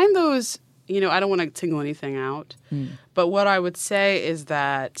 You find those, I don't want to single anything out, but what I would say is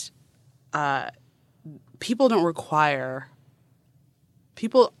that people don't require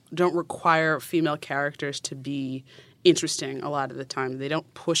female characters to be interesting a lot of the time. They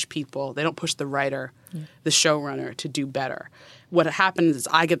don't push people. They don't push the writer, the showrunner to do better. What happens is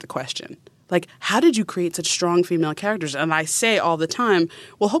I get the question. Like, how did you create such strong female characters? And I say all the time,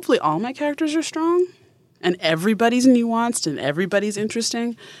 well, hopefully all my characters are strong and everybody's nuanced and everybody's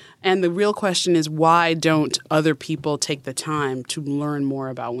interesting. And the real question is, why don't other people take the time to learn more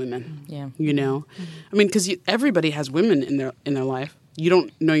about women? Yeah. I mean, because everybody has women in their life. You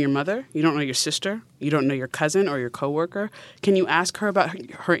don't know your mother. You don't know your sister. You don't know your cousin or your coworker. Can you ask her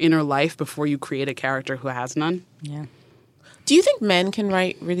about her inner life before you create a character who has none? Yeah. Do you think men can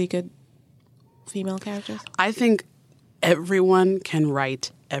write really good female characters? I think everyone can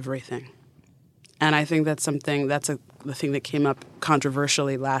write everything. And I think that's the thing that came up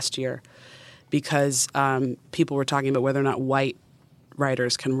controversially last year because people were talking about whether or not white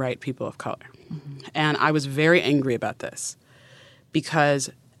writers can write people of color. Mm-hmm. And I was very angry about this because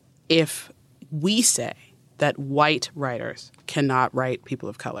if we say that white writers cannot write people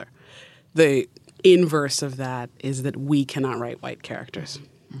of color, the inverse of that is that we cannot write white characters.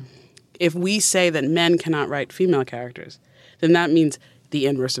 If we say that men cannot write female characters, then that means the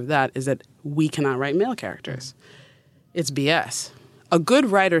inverse of that is that we cannot write male characters. It's BS. A good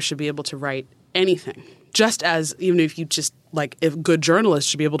writer should be able to write anything, just as even if you just like if good journalists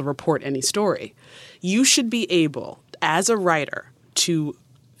should be able to report any story. You should be able, as a writer, to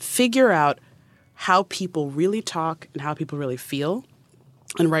figure out how people really talk and how people really feel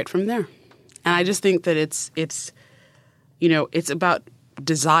and write from there. And I just think that it's about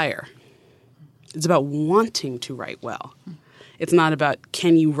desire. It's about wanting to write well. It's not about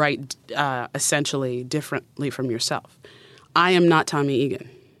can you write essentially differently from yourself. I am not Tommy Egan.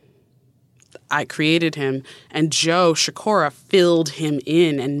 I created him, and Joe Sikora filled him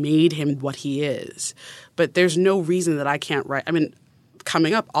in and made him what he is. But there's no reason that I can't write. I mean,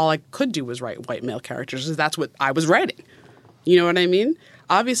 coming up, all I could do was write white male characters because that's what I was writing. You know what I mean?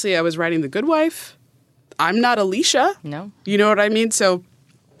 Obviously, I was writing The Good Wife. I'm not Alicia. No. You know what I mean? So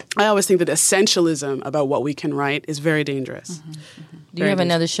I always think that essentialism about what we can write is very dangerous. Mm-hmm, mm-hmm. Do you have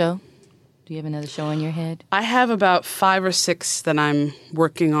another show? Do you have another show in your head? I have about 5 or 6 that I'm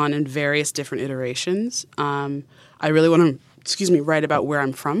working on in various different iterations. I really want to, write about where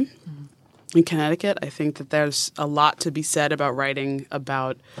I'm from in Connecticut. I think that there's a lot to be said about writing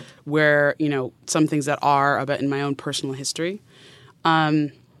about where, some things that are about in my own personal history.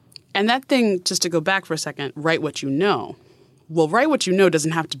 And that thing, just to go back for a second, write what you know. Well, write what you know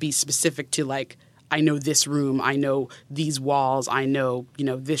doesn't have to be specific to like, I know this room, I know these walls, I know,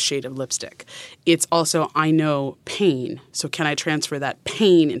 this shade of lipstick. It's also, I know pain. So can I transfer that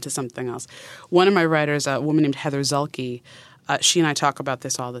pain into something else? One of my writers, a woman named Heather Zulke, she and I talk about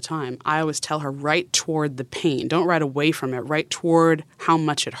this all the time. I always tell her, write toward the pain. Don't write away from it. Write toward how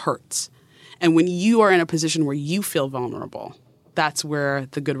much it hurts. And when you are in a position where you feel vulnerable, that's where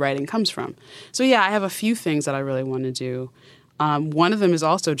the good writing comes from. So yeah, I have a few things that I really want to do. One of them is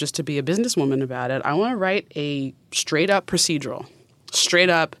also just to be a businesswoman about it. I want to write a straight up procedural. Straight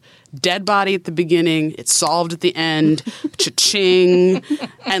up, dead body at the beginning, it's solved at the end, cha-ching,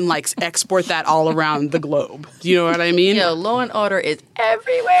 and like export that all around the globe. Do you know what I mean? Yo, Law and Order is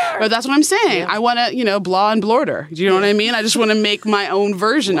everywhere. But that's what I'm saying. Yeah. I want to, blah and blorder. Do you know what I mean? I just want to make my own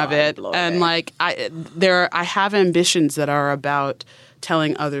version of it. And like, I have ambitions that are about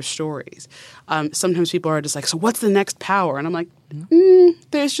telling other stories. Sometimes people are just like, so what's the next Power? And I'm like,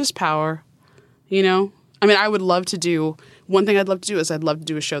 there's just Power, I mean, I would love to do one thing. I'd love to do is I'd love to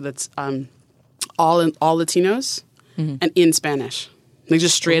do a show that's all Latinos and in Spanish, like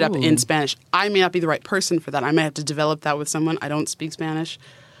just straight up in Spanish. I may not be the right person for that. I may have to develop that with someone. I don't speak Spanish,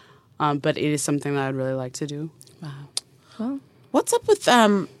 but it is something that I'd really like to do. Wow. Well, what's up with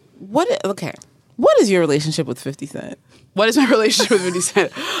What is your relationship with 50 Cent? What is my relationship with 50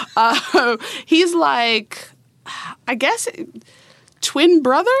 Cent? He's like, I guess. Twin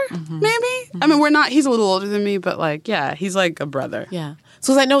brother, maybe? I mean, we're not, he's a little older than me, but like, yeah, he's like a brother. Yeah.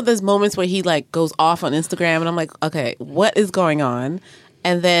 So I know there's moments where he like goes off on Instagram and I'm like, okay, what is going on?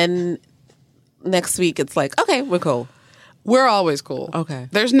 And then next week it's like, okay, we're cool. We're always cool. Okay.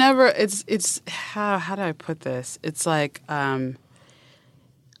 There's never, it's how do I put this? It's like, I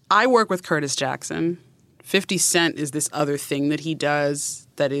work with Curtis Jackson. 50 Cent is this other thing that he does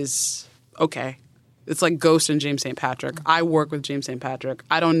that is okay. It's like Ghost and James St. Patrick. I work with James St. Patrick.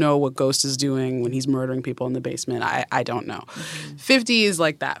 I don't know what Ghost is doing when he's murdering people in the basement. I don't know. 50 is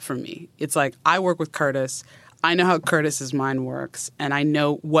like that for me. It's like I work with Curtis. I know how Curtis's mind works, and I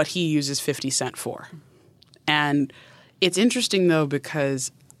know what he uses 50 Cent for. And it's interesting, though,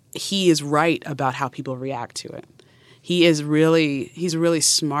 because he is right about how people react to it. He's really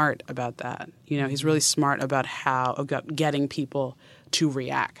smart about that. He's really smart about about getting people to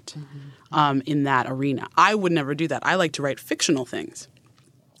react in that arena. I would never do that. I like to write fictional things.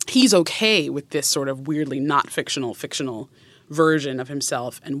 He's okay with this sort of weirdly not fictional version of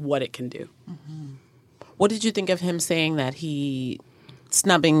himself and what it can do. What did you think of him saying that he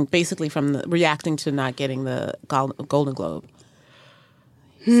snubbing basically from reacting to not getting the Golden Globe?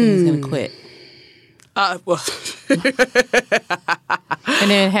 He's going to quit. Well. And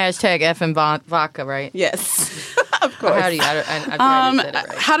then hashtag effing vodka, right? Yes. Of course. How do you? I've tried to say it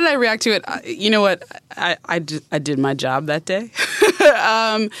right. How did I react to it? You know what? I did my job that day.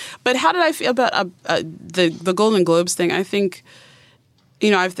 But how did I feel about the Golden Globes thing? I think,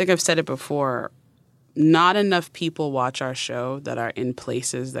 I've said it before. Not enough people watch our show that are in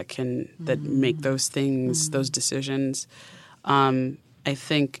places that make those things, those decisions. I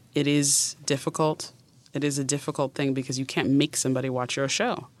think it is difficult. It is a difficult thing because you can't make somebody watch your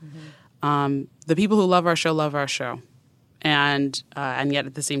show. The people who love our show. And yet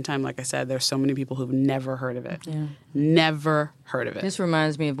at the same time, like I said, there's so many people who've never heard of it. Yeah. Never heard of it. This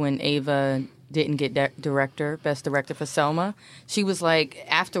reminds me of when Ava didn't get Best Director for Selma. She was like,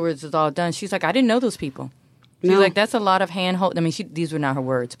 afterwards it's all done, she's like, I didn't know those people. She's like, that's a lot of hand-hold. I mean, these were not her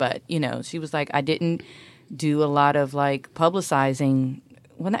words, but, she was like, I didn't do a lot of, like, publicizing.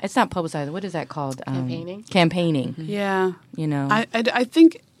 Well, it's not publicizing. What is that called? Campaigning. Yeah. I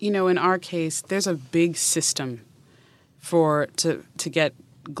think, in our case, there's a big system to get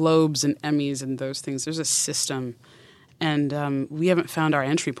Globes and Emmys and those things. There's a system. And we haven't found our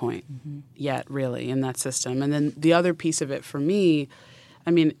entry point yet, really, in that system. And then the other piece of it for me, I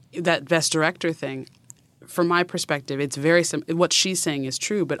mean, that Best Director thing, from my perspective, it's very what she's saying is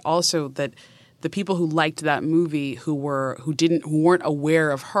true, but also that the people who liked that movie who weren't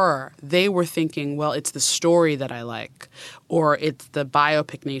aware of her, they were thinking, well, it's the story that I like, or it's the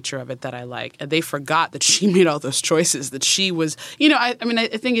biopic nature of it that I like. And they forgot that she made all those choices, that she was, I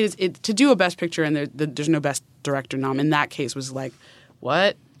think to do a Best Picture and there's no Best Director nom in that case was like,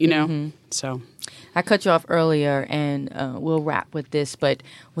 what? So. I cut you off earlier and we'll wrap with this, but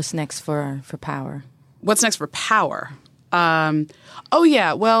what's next for Power? What's next for Power?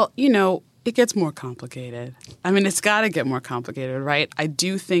 It gets more complicated. I mean, it's got to get more complicated, right? I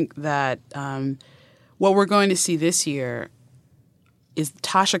do think that what we're going to see this year is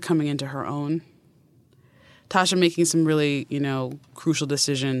Tasha coming into her own. Tasha making some really, crucial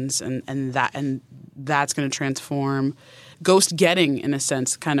decisions, and that's going to transform. Ghost getting, in a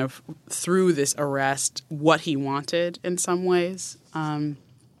sense, kind of through this arrest, what he wanted in some ways. And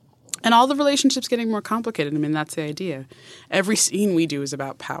all the relationships getting more complicated. I mean, that's the idea. Every scene we do is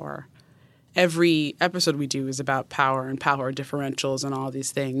about power. every episode we do is about power and power differentials and all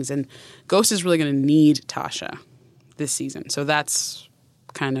these things. And Ghost is really going to need Tasha this season. So that's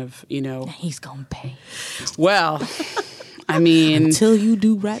kind of, He's going to pay. Well, I mean... Until you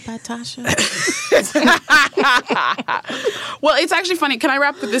do right by Tasha. Well, it's actually funny. Can I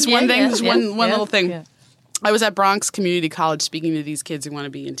wrap with this one thing? Just one little thing. Yeah. I was at Bronx Community College speaking to these kids who want to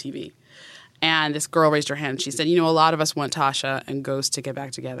be in TV. And this girl raised her hand. She said, a lot of us want Tasha and Ghost to get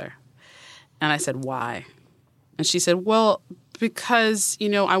back together. And I said, why? And she said, well, because,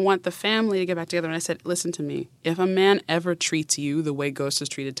 I want the family to get back together. And I said, listen to me. If a man ever treats you the way Ghost has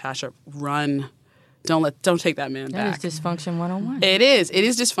treated Tasha, run. Don't take that man back. That is dysfunction 101. It is. It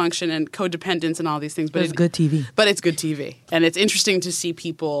is dysfunction and codependence and all these things. But it's good TV. But it's good TV. And it's interesting to see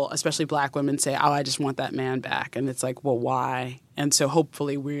people, especially black women, say, oh, I just want that man back. And it's like, well, why? And so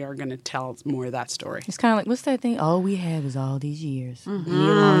hopefully we are going to tell more of that story. It's kind of like, what's that thing? All we had was all these years.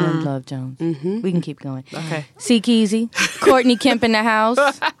 Mm-hmm. Love Jones. Mm-hmm. We can keep going. Okay. See Keezy. Courtney Kemp in the house.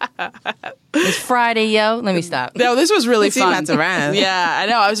 It's Friday, yo. Let me stop. No, this was really fun. About to rhyme. Yeah, I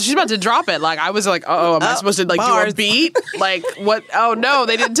know. She's about to drop it. Like, I was like, am I supposed to do a beat? Like, what? Oh, no,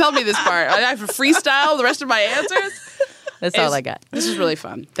 they didn't tell me this part. I have to freestyle the rest of my answers. That's all I got. This was really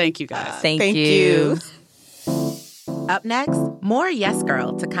fun. Thank you, guys. Thank you. Up next, more Yes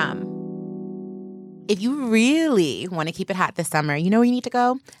Girl to come. If you really want to keep it hot this summer, you know where you need to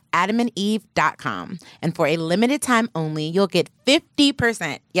go? AdamandEve.com. And for a limited time only, you'll get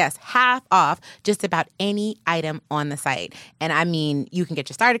 50%, yes, half off just about any item on the site. And I mean, you can get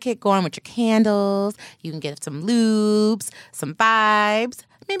your starter kit going with your candles. You can get some lubes, some vibes,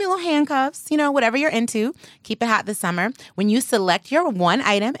 maybe little handcuffs, whatever you're into. Keep it hot this summer. When you select your one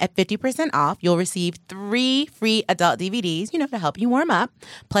item at 50% off, you'll receive 3 free adult DVDs, to help you warm up,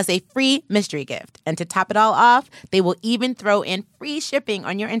 plus a free mystery gift. And to top it all off, they will even throw in free shipping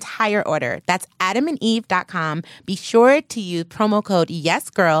on your entire order. That's AdamandEve.com. Be sure to use promo code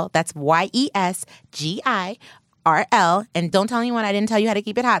YesGirl. That's YesGirl. And don't tell anyone I didn't tell you how to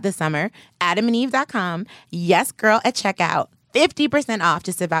keep it hot this summer. AdamandEve.com. YesGirl at checkout. 50% off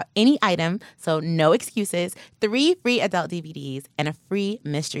just about any item, so no excuses. 3 free adult DVDs and a free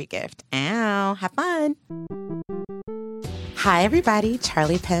mystery gift. Ow, have fun. Hi, everybody.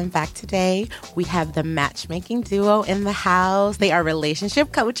 Charlie Penn back today. We have the Matchmaking Duo in the house. They are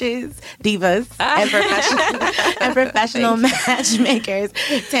relationship coaches, divas, and professional matchmakers.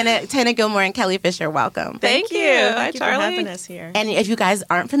 Tana Gilmore and Kelly Fisher, welcome. Thank you. Hi, Charlie. For having us here. And if you guys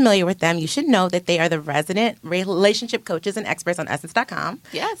aren't familiar with them, you should know that they are the resident relationship coaches and experts on Essence.com.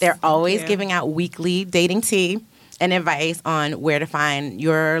 Yes. They're always giving out weekly dating tea and advice on where to find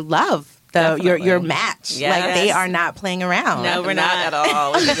your love. Your match. Yes. Like, they are not playing around. No, we're not at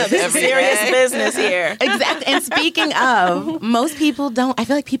all. This is serious business here. Exactly. And speaking of, most people don't, I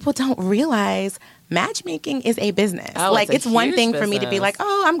feel like people don't realize matchmaking is a business. Oh, like, it's one thing business. For me to be like,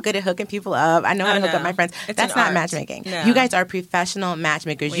 oh, I'm good at hooking people up. I know how to hook up my friends. That's not matchmaking. No. You guys are professional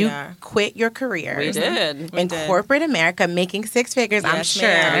matchmakers. We are. Quit your careers. We did. In corporate America, making 6 figures, yes, I'm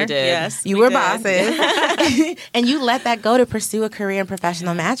sure. We did. Yes, you were bosses. And you let that go to pursue a career in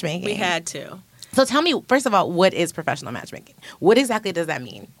professional matchmaking. We had to. So tell me, first of all, what is professional matchmaking? What exactly does that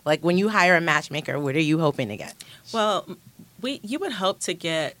mean? Like, when you hire a matchmaker, what are you hoping to get? Well, you would hope to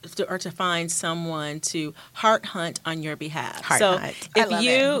get or to find someone to heart hunt on your behalf. Hunt. If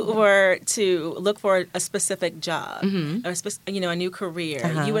you were to look for a specific job or a new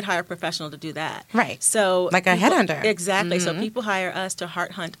career, you would hire a professional to do that. Right. So like a headhunter. Exactly. So people hire us to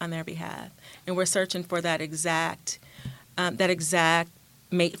heart hunt on their behalf, and we're searching for that exact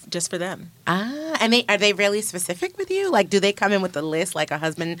mate just for them. And are they really specific with you? Like, do they come in with a list, like a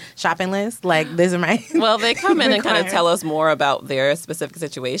husband shopping list? Like, this is my... Well, they come in and kind of tell us more about their specific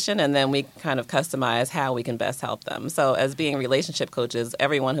situation, and then we kind of customize how we can best help them. So as being relationship coaches,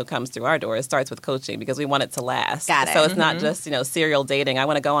 everyone who comes through our doors starts with coaching because we want it to last. Got it. So it's not just, serial dating. I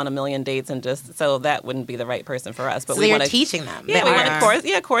want to go on a million dates and so that wouldn't be the right person for us. But so we you're want to teaching them. Yeah, we want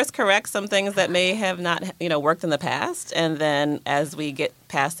to course correct some things that may have not, worked in the past. And then as we get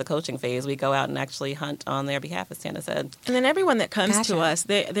past the coaching phase, we go out and actually hunt on their behalf, as Tana said. And then everyone that comes to us,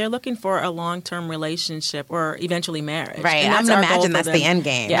 they're looking for a long-term relationship or eventually marriage. Right. And I'm going to imagine that's the end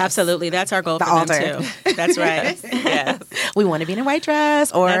game. Yeah, absolutely. That's our goal the for altar. them, too. That's right. Yes. We want to be in a white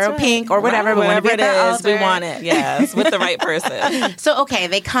dress or pink or whatever. Right. We want to be at the altar. We want it. Yes, with the right person. So, okay,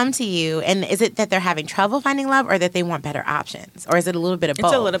 they come to you, and is it that they're having trouble finding love or that they want better options? Or is it a little bit of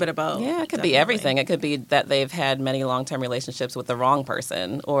both? It's a little bit of both. Yeah, it could be everything. It could be that they've had many long-term relationships with the wrong person,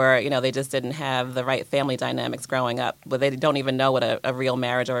 women, or, you know, they just didn't have the right family dynamics growing up, but they don't even know what a real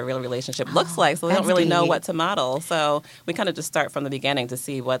marriage or a real relationship looks like, so they don't really know what to model. So we kind of just start from the beginning to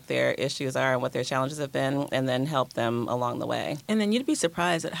see what their issues are and what their challenges have been, and then help them along the way. And then you'd be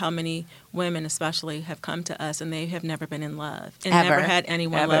surprised at how many women especially have come to us and they have never been in love and Ever. never had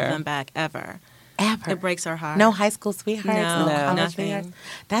anyone love them back ever. Ever. It breaks our heart. No high school sweethearts? No, college nothing. sweethearts?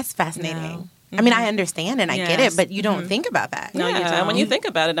 That's fascinating. No. I mean, I understand and I get it, but you don't think about that. No, you Yeah, don't. when you think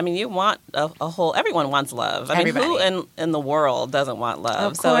about it, I mean, you want a whole, everyone wants love. I mean, who in the world doesn't want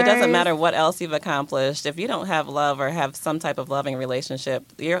love? So it doesn't matter what else you've accomplished. If you don't have love or have some type of loving relationship,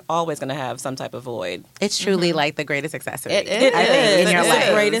 you're always going to have some type of void. It's truly like the greatest accessory. It I think, in your It's life.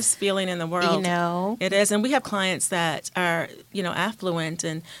 the greatest feeling in the world. You know? It is. And we have clients that are, you know, affluent,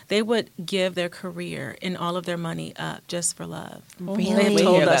 and they would give their career and all of their money up just for love. Really? They have We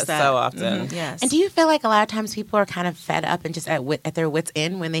told hear us that that so often. Yes. And do you feel like a lot of times people are kind of fed up and just at their wits'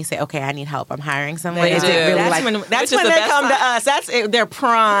 end when they say, okay, I need help, I'm hiring someone? They Is do. it really That's like, when, Which is the they best come to time. us. That's their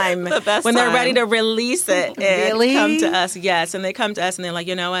prime. The best when they're time. ready to release it. And Really? come to us. Yes. And they come to us and they're like,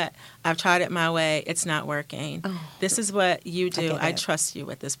 you know what? I've tried it my way. It's not working. This is what you do. I trust you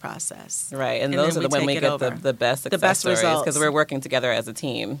with this process. Right, and And those then are we when we take get it over. the best success best stories, results. because we're working together as a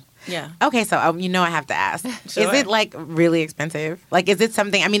team. Yeah. okay, so you know I have to ask. Sure. Is it like really expensive? Like, is it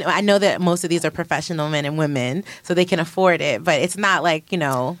something, I mean, I know that most of these are professional men and women, so they can afford it, but it's not like, you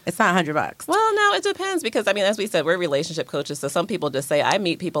know, it's not $100. Well, no, it depends, because, I mean, as we said, we're relationship coaches, so some people just say, I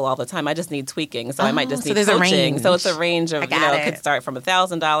meet people all the time, I just need tweaking, so I might just so need there's a coaching. range. So it's a range of, I you got know, it. it could start from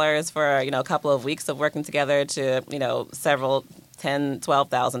 $1,000 for, you know, a couple of weeks of working together to, you know, several $10,000,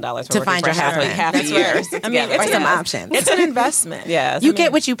 $12,000 To find your husband. half a That's year. right. I mean, Or it's some an options. It's an investment. Yes. You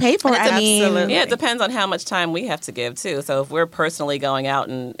get what you pay for. I mean, absolutely. Yeah, it depends on how much time we have to give, too. So if we're personally going out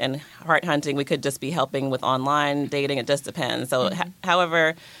and heart hunting, we could just be helping with online dating. It just depends. So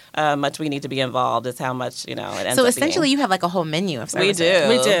however much we need to be involved is how much, you know, it ends so up essentially being. you have like a whole menu of We services. do.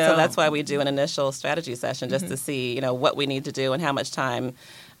 We do. So that's why we do an initial strategy session, just to see, you know, what we need to do and how much time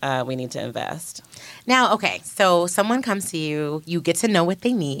we need to invest. Now, okay, so someone comes to you, you get to know what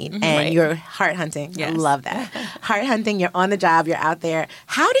they need, and Right. you're heart hunting. Yes. I love that. Heart hunting, you're on the job, you're out there.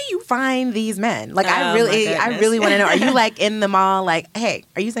 How do you find these men? Like, I Oh, really my goodness. want to know. Are you like in the mall, like, hey,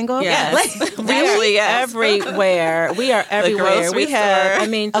 are you single? Yes. Like, Actually, yes. Everywhere. We are everywhere. grocery We have, store. I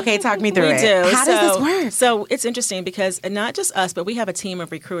mean, Okay, talk me through we it. do. How does this work? So it's interesting because not just us, but we have a team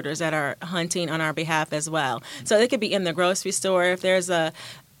of recruiters that are hunting on our behalf as well. So it could be in the grocery store if there's a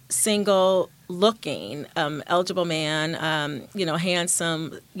single looking eligible man, you know,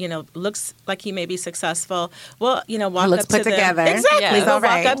 handsome, you know, looks like he may be successful. Well, you know, walk Looks up put to them. together. Exactly. Yes. He's We'll all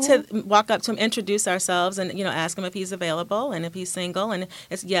right. walk up to him, introduce ourselves, and you know, ask him if he's available and if he's single, and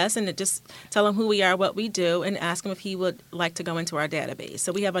it's yes, and just tell him who we are, what we do, and ask him if he would like to go into our database.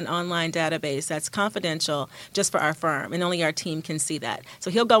 So we have an online database that's confidential just for our firm, and only our team can see that.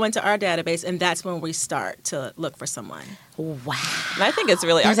 So he'll go into our database, and that's when we start to look for someone. Wow. And I think it's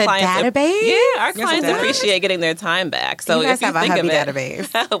really There's our a clients. database? Yeah, our There's a clients database. appreciate getting their time back. So You guys if you have a think hubby of it,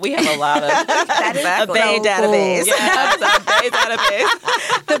 database. we have a lot of exactly. A Bay database. Yes, a Bay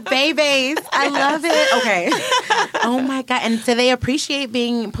database. The babies. I love it. Okay. Oh my God. And do they appreciate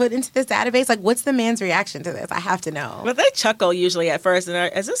being put into this database? Like, what's the man's reaction to this? I have to know. But they chuckle usually at first, and are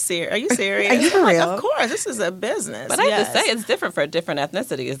you serious? Are you for I'm like, real? of course, this is a business. But I have to say, it's different for different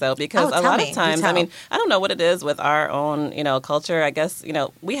ethnicities, though, because Oh, a tell lot me. of times, Do I tell. mean, I don't know what it is with our own, you know, culture. I guess, you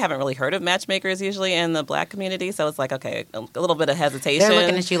know, we haven't really heard of matchmakers usually in the Black community, so it's like, okay, a little bit of hesitation. They're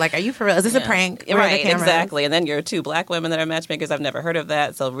looking at you like, are you for real? Is this a prank? Where are the Right, cameras? exactly. And then you're two Black women that are matchmakers. I've never heard of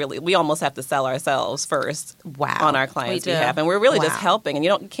that. So really, we almost have to sell ourselves first Wow. on our clients' We do. behalf. And we're really just Wow. helping. And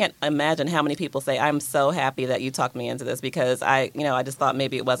you can't imagine how many people say, I'm so happy that you talked me into this because I just thought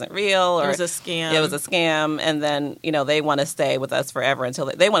maybe it wasn't real or It was a scam. It was a scam. And then, they want to stay with us forever until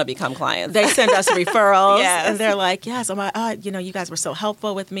they want to become clients. They send us referrals, Yes. and they're like, "Yes, you guys were so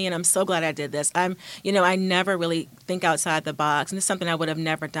helpful with me, and I'm so glad I did this." I never really think outside the box, and it's something I would have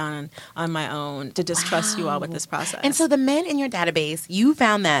never done on my own to just trust you all with this process. And so the men in your database, you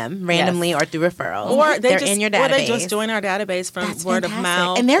found them randomly or through referrals. or they're in your database. or they just join our database from That's word fantastic. of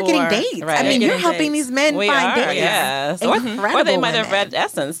mouth, and they're getting or- dates. Right. I mean, They're you're getting helping dates. these men We find are, dates. yes. Incredible Or they might have women. read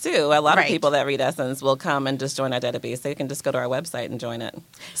Essence, too. A lot Right. of people that read Essence will come and just join our database. They can just go to our website and join it.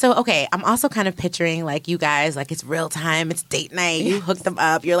 So, okay, I'm also kind of picturing like you guys, like it's real time, it's date night, you hook them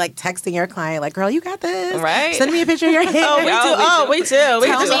up, you're like texting your client, like, girl, you got this. Right. Send me a picture of your hair. We do. We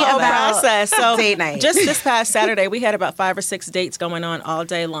do the whole process. So date night. Just this past Saturday, we had about 5 or 6 dates going on all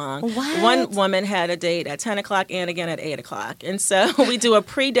day long. What? One woman had a date at 10 o'clock and again at 8 o'clock. And so we do a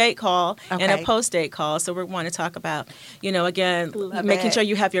pre-date call and a post-date call. So we want to talk about, again, making sure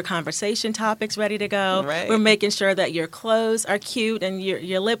you have your conversation topics ready to go. Right. We're making sure that your clothes are cute and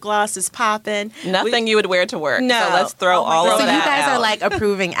your lip gloss is popping. Nothing you would wear to work. No. So let's throw all of So that you guys out. are like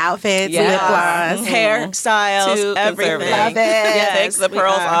approving outfits, lip gloss, hairstyles, Too everything. conservative. Love it. Yes, Takes the we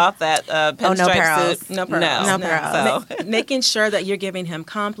pearls are. off that pinstripe no pearls. suit. No pearls. No pearls. So. Making sure that you're giving him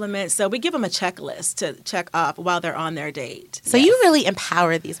compliments. So we give them a checklist to check off while they're on their date. So you really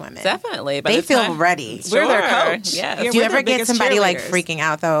empower these women. Definitely. By They the feel time- ready. We're their Sure. coach. Yes. Yeah, Do you we're ever their get biggest somebody like cheerleaders. freaking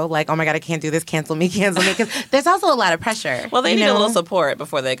out though? Like, oh my God, I can't do this. Cancel me. Because there's also a lot of pressure. Well, they you need know? a little support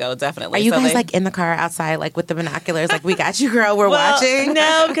before they go, definitely. Are you So guys they- like in the car outside, like with the binoculars? Like, we got you, girl. We're watching.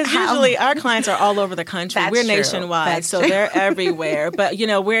 No, because How- usually our clients are all over the country. That's We're true. nationwide, That's so true. they're everywhere. But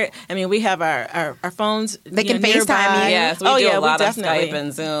we have our phones. They can nearby. FaceTime you. Yes, we do a lot of definitely- Skype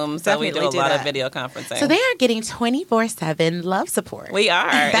and Zoom, so we do definitely a do lot of that. video conferencing. So they are getting 24/7 love support. We are.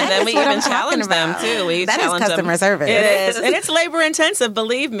 That And then is we what even I'm talking challenge them, about. too. We That is challenge customer them. service. It is, and it's labor intensive.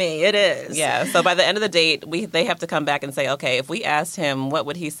 Believe me, it is. Yeah, so by the end of the date, they have to come back and say, okay, if we asked him, what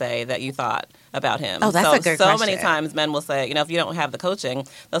would he say that you thought about him? Oh, that's so, a good so question. many times men will say, if you don't have the coaching,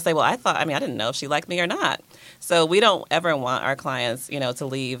 they'll say, well, I didn't know if she liked me or not. So we don't ever want our clients, to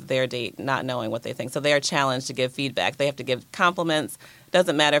leave their date not knowing what they think. So they are challenged to give feedback. They have to give compliments.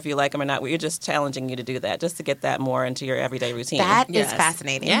 Doesn't matter if you like them or not. We're just challenging you to do that, just to get that more into your everyday routine. That is Yes.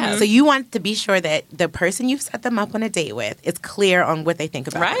 fascinating. Yeah. So you want to be sure that the person you've set them up on a date with is clear on what they think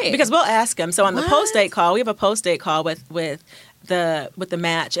about Right. them. Because we'll ask them. So on the What? post date call, we have a post date call with the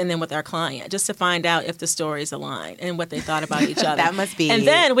match and then with our client, just to find out if the stories align and what they thought about each other. That must be- And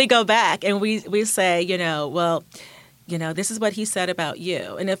then we go back and we say, this is what he said about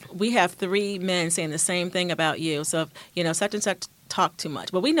you. And if we have 3 men saying the same thing about you, so if, such and such talk too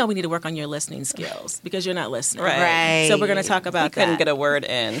much. But we know we need to work on your listening skills because you're not listening. Right. So we're going to talk about Couldn't that. get a word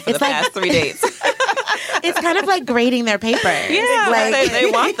in for It's the like- past 3 dates. It's kind of like grading their paper. Yeah, Like, they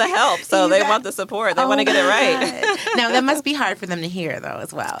want the help, so they want the support. They want to get it right. Now, that must be hard for them to hear, though,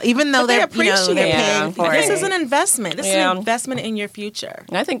 as well. Even though But they they're appreciate they're it. paying for This it. is an investment. This is Yeah. an investment in your future.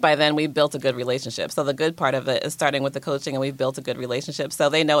 And I think by then we've built a good relationship. So the good part of it is starting with the coaching, and we've built a good relationship. So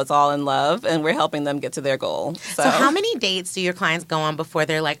they know it's all in love, and we're helping them get to their goal. So how many dates do your clients go on before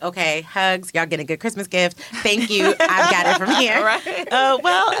they're like, okay, hugs, y'all get a good Christmas gift. Thank you. I've got it from here. Right.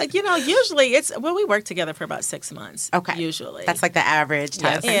 Usually we work together for about 6 months. Okay. Usually. That's like the average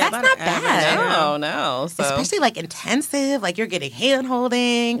time. Yes. frame. Yeah, That's about not an bad. average. No. So Especially like intensive, like you're getting hand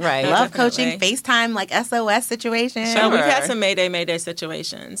holding, Right. love Definitely. coaching, FaceTime, like SOS situations. So we've had Sure. some Mayday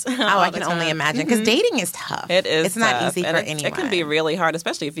situations. Oh, I can only imagine because dating is tough. it is. It's not tough. easy And for it anyone. can be really hard,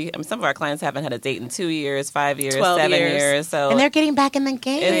 especially if some of our clients haven't had a date in 2 years, 5 years, 12 7 years. years. So and they're getting back in the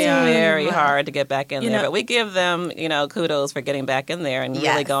game. it's very hard to get back in You there. know- But we give them, kudos for getting back in there and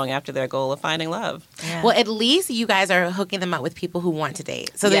Yes. really going after their goal of finding love. Well, at least you guys are hooking them up with people who want to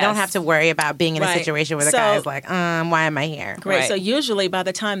date. So they don't Yes. have to worry about being in a Right. situation where the So- guy's like, why am I here? Great. Right. So usually by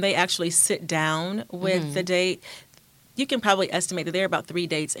the time they actually sit down with the date, you can probably estimate that they're about 3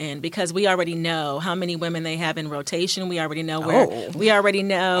 dates in because we already know how many women they have in rotation. We already know where. We already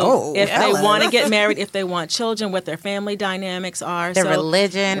know if they want to get married, if they want children, what their family dynamics are. Their So-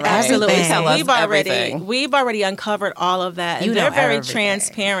 religion, Absolutely. everything. Tell us We've everything. already uncovered all of that, and You know they're very everything.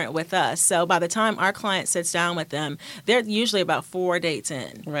 transparent with us. So by the time our client sits down with them, they're usually about 4 dates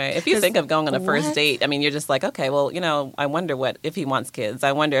in. Right. If you think of going on a first date, you're just like, okay, well, I wonder if he wants kids.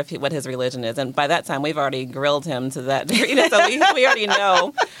 I wonder what his religion is. And by that time, we've already grilled him to that. So we already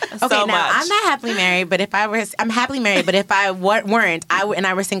know so Okay, now much. I'm not happily married, but if I was, I'm happily married. But if I weren't, and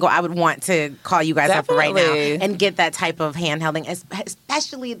I were single, I would want to call you guys up right Definitely. now and get that type of handholding,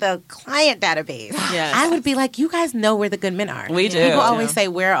 especially the client database. Yes. I would be like, you guys know where the good men are. We do. People always say,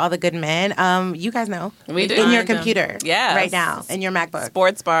 where are all the good men? You guys know. We do. In your Find them. computer. Yes. Right now. In your MacBook.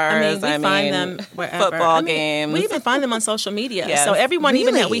 Sports bars. We find them wherever. Football games. We even find them on social media. Yes. So everyone,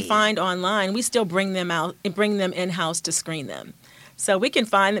 even that we Really? find online, we still bring them out and bring them in house to screen them. So we can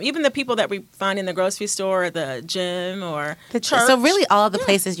find them, even the people that we find in the grocery store or the gym or the church. So really all the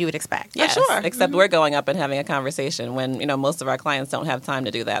places you would expect. Yes, sure. except we're going up and having a conversation when most of our clients don't have time to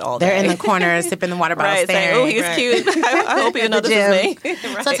do that all day. They're in the corner sipping the water bottle right, saying, "Oh, staring. he's cute. I hope you know this is me."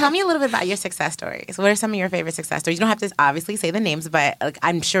 So Right. tell me a little bit about your success stories. What are some of your favorite success stories? You don't have to obviously say the names, but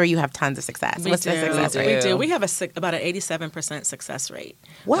I'm sure you have tons of success. What's the success rate? We do. We have about an 87% success rate.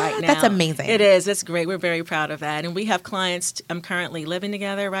 What? Right now. That's amazing. It is. It's great. We're very proud of that. And we have clients currently currently living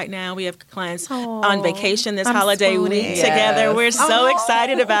together right now. We have clients on vacation this holiday week together. We're so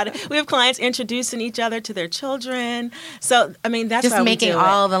excited about it. We have clients introducing each other to their children. So, I mean, that's just why making we do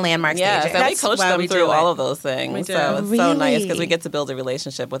all it. the landmark Yeah, stages. so we coach them through all of those We things. do. So it's so nice because Really? we get to build a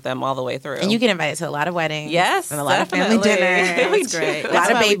relationship with them all the way through. And you get invited to a lot of weddings. Yes, And a lot definitely. of family dinners. That's great. A That's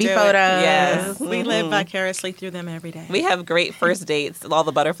lot of why we baby do it. photos. Yes. We live vicariously through them every day. We have great first dates, all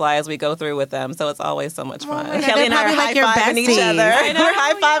the butterflies we go through with them, so it's always so much fun. God, Kelly and I are they're probably like your high-fiving each besties. other. I We're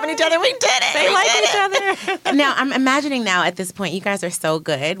high-fiving each other. We did it. They like each other. Now, I'm imagining now at this point, you guys are so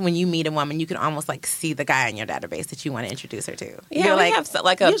good. When you meet a woman, you can almost like see the guy in your database that you want to introduce her to. Yeah, You're we like, have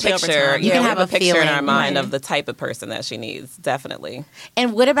like a usually over picture. time. You can we have a a picture in our feeling. mind Right. of the type of person that she needs. Definitely.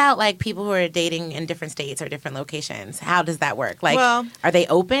 and what about like people who are dating in different states or different locations? How does that work? Like, Well- are they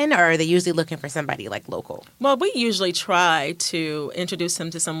open or are they usually looking for somebody like local? Well, we usually try to introduce them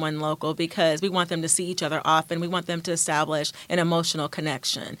to someone local because we want them to see each other often. We want them to establish an emotional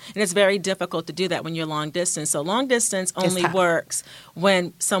connection. And it's very difficult to do that when you're long distance. So long distance only tough. works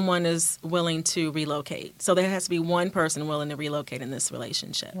when someone is willing to relocate. So there has to be one person willing to relocate in this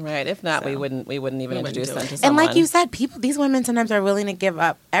relationship. Right. If not, we So, wouldn't even wouldn't introduce do them it. to And someone. like you said, these women sometimes are willing to give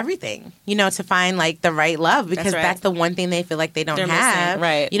up everything, to find like the right love because right. that's the one thing they feel like they don't They're have. missing.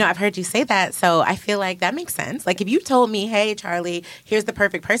 Right. I've heard you say that, so I feel like that makes sense. Like if you told me, "Hey, Charlie, here's the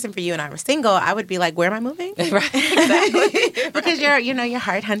perfect person for you," and I was single, I would be like, "Where am I moving?" Right. Exactly. Because you're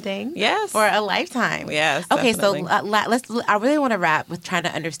heart hunting. Yes. For a lifetime. Yes, Okay, definitely. so I really want to wrap with trying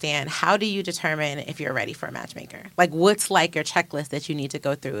to understand, how do you determine if you're ready for a matchmaker? Like what's like your checklist that you need to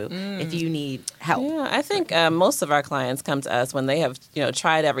go through if you need help? Yeah, I think most of our clients come to us when they have,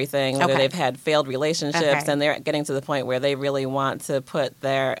 tried everything, whether Okay. they've had failed relationships, Okay. and they're getting to the point where they really want to put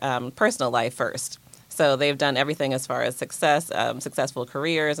their personal life first. So they've done everything as far as success, successful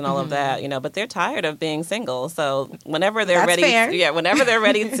careers, and all of that, but they're tired of being single. So whenever they're That's ready, fair. whenever they're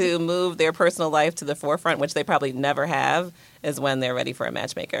ready to move their personal life to the forefront, which they probably never have, is when they're ready for a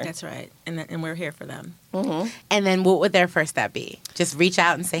matchmaker. That's right. And we're here for them. And then what would their first step be? Just reach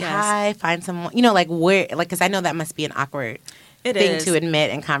out and say Yes. hi, find someone, because I know that must be an awkward It thing is. to admit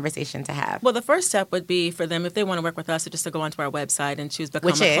and conversation to have. Well, the first step would be for them, if they want to work with us, just to go onto our website and choose Become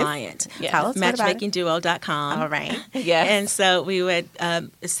Which a is? Client. Tell us what about it. MatchmakingDuo.com. All right. Yes. And so we would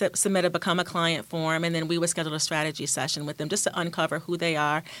submit a Become a Client form, and then we would schedule a strategy session with them just to uncover who they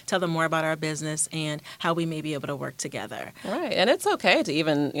are, tell them more about our business, and how we may be able to work together. Right, and it's okay to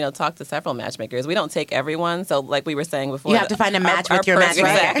even talk to several matchmakers. We don't take everyone, so like we were saying before, You have to find a match with your matchmaker.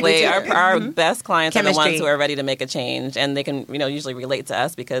 Exactly, our best clients are the Chemistry. ones who are ready to make a change, and they can usually relate to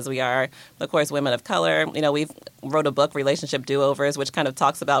us because we are, of course, women of color. We've wrote a book, Relationship Do-Overs, which kind of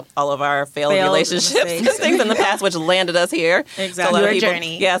talks about all of our failed relationships and mistakes. things in the past, which landed us here. Exactly. So a lot of Your people,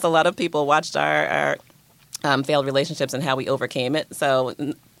 journey. Yes, a lot of people watched our failed relationships and how we overcame it. So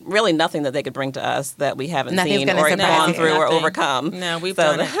really nothing that they could bring to us that we haven't Nothing's seen gonna or surprise gone you. through or Nothing. overcome. No, we've so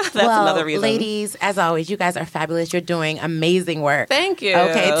done it. That's well, another reason. ladies, as always, you guys are fabulous. You're doing amazing work. Thank you.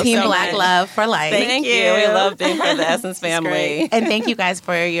 Okay, Team so Black much. Love for life. Thank you. you. We love being part of the Essence family. And thank you guys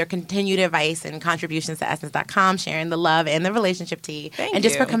for your continued advice and contributions to Essence.com, sharing the love and the relationship tea. Thank and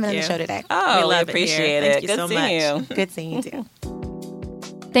just you. for coming on the Thank you. show today. Oh, We we love it here. appreciate Thank it. you Good so seeing much. you. Good seeing you too.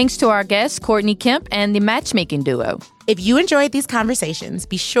 Thanks to our guests, Courtney Kemp and the Matchmaking Duo. If you enjoyed these conversations,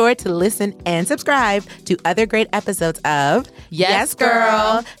 be sure to listen and subscribe to other great episodes of Yes,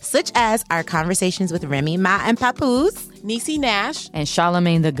 Girl, such as our conversations with Remy Ma and Papoose. Niecy Nash. and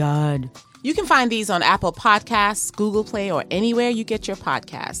Charlemagne the God. You can find these on Apple Podcasts, Google Play, or anywhere you get your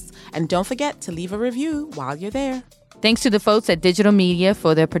podcasts. And don't forget to leave a review while you're there. Thanks to the folks at Digital Media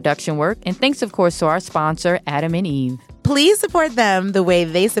for their production work. And thanks, of course, to our sponsor, Adam and Eve. Please support them the way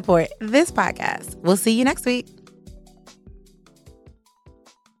they support this podcast. We'll see you next week.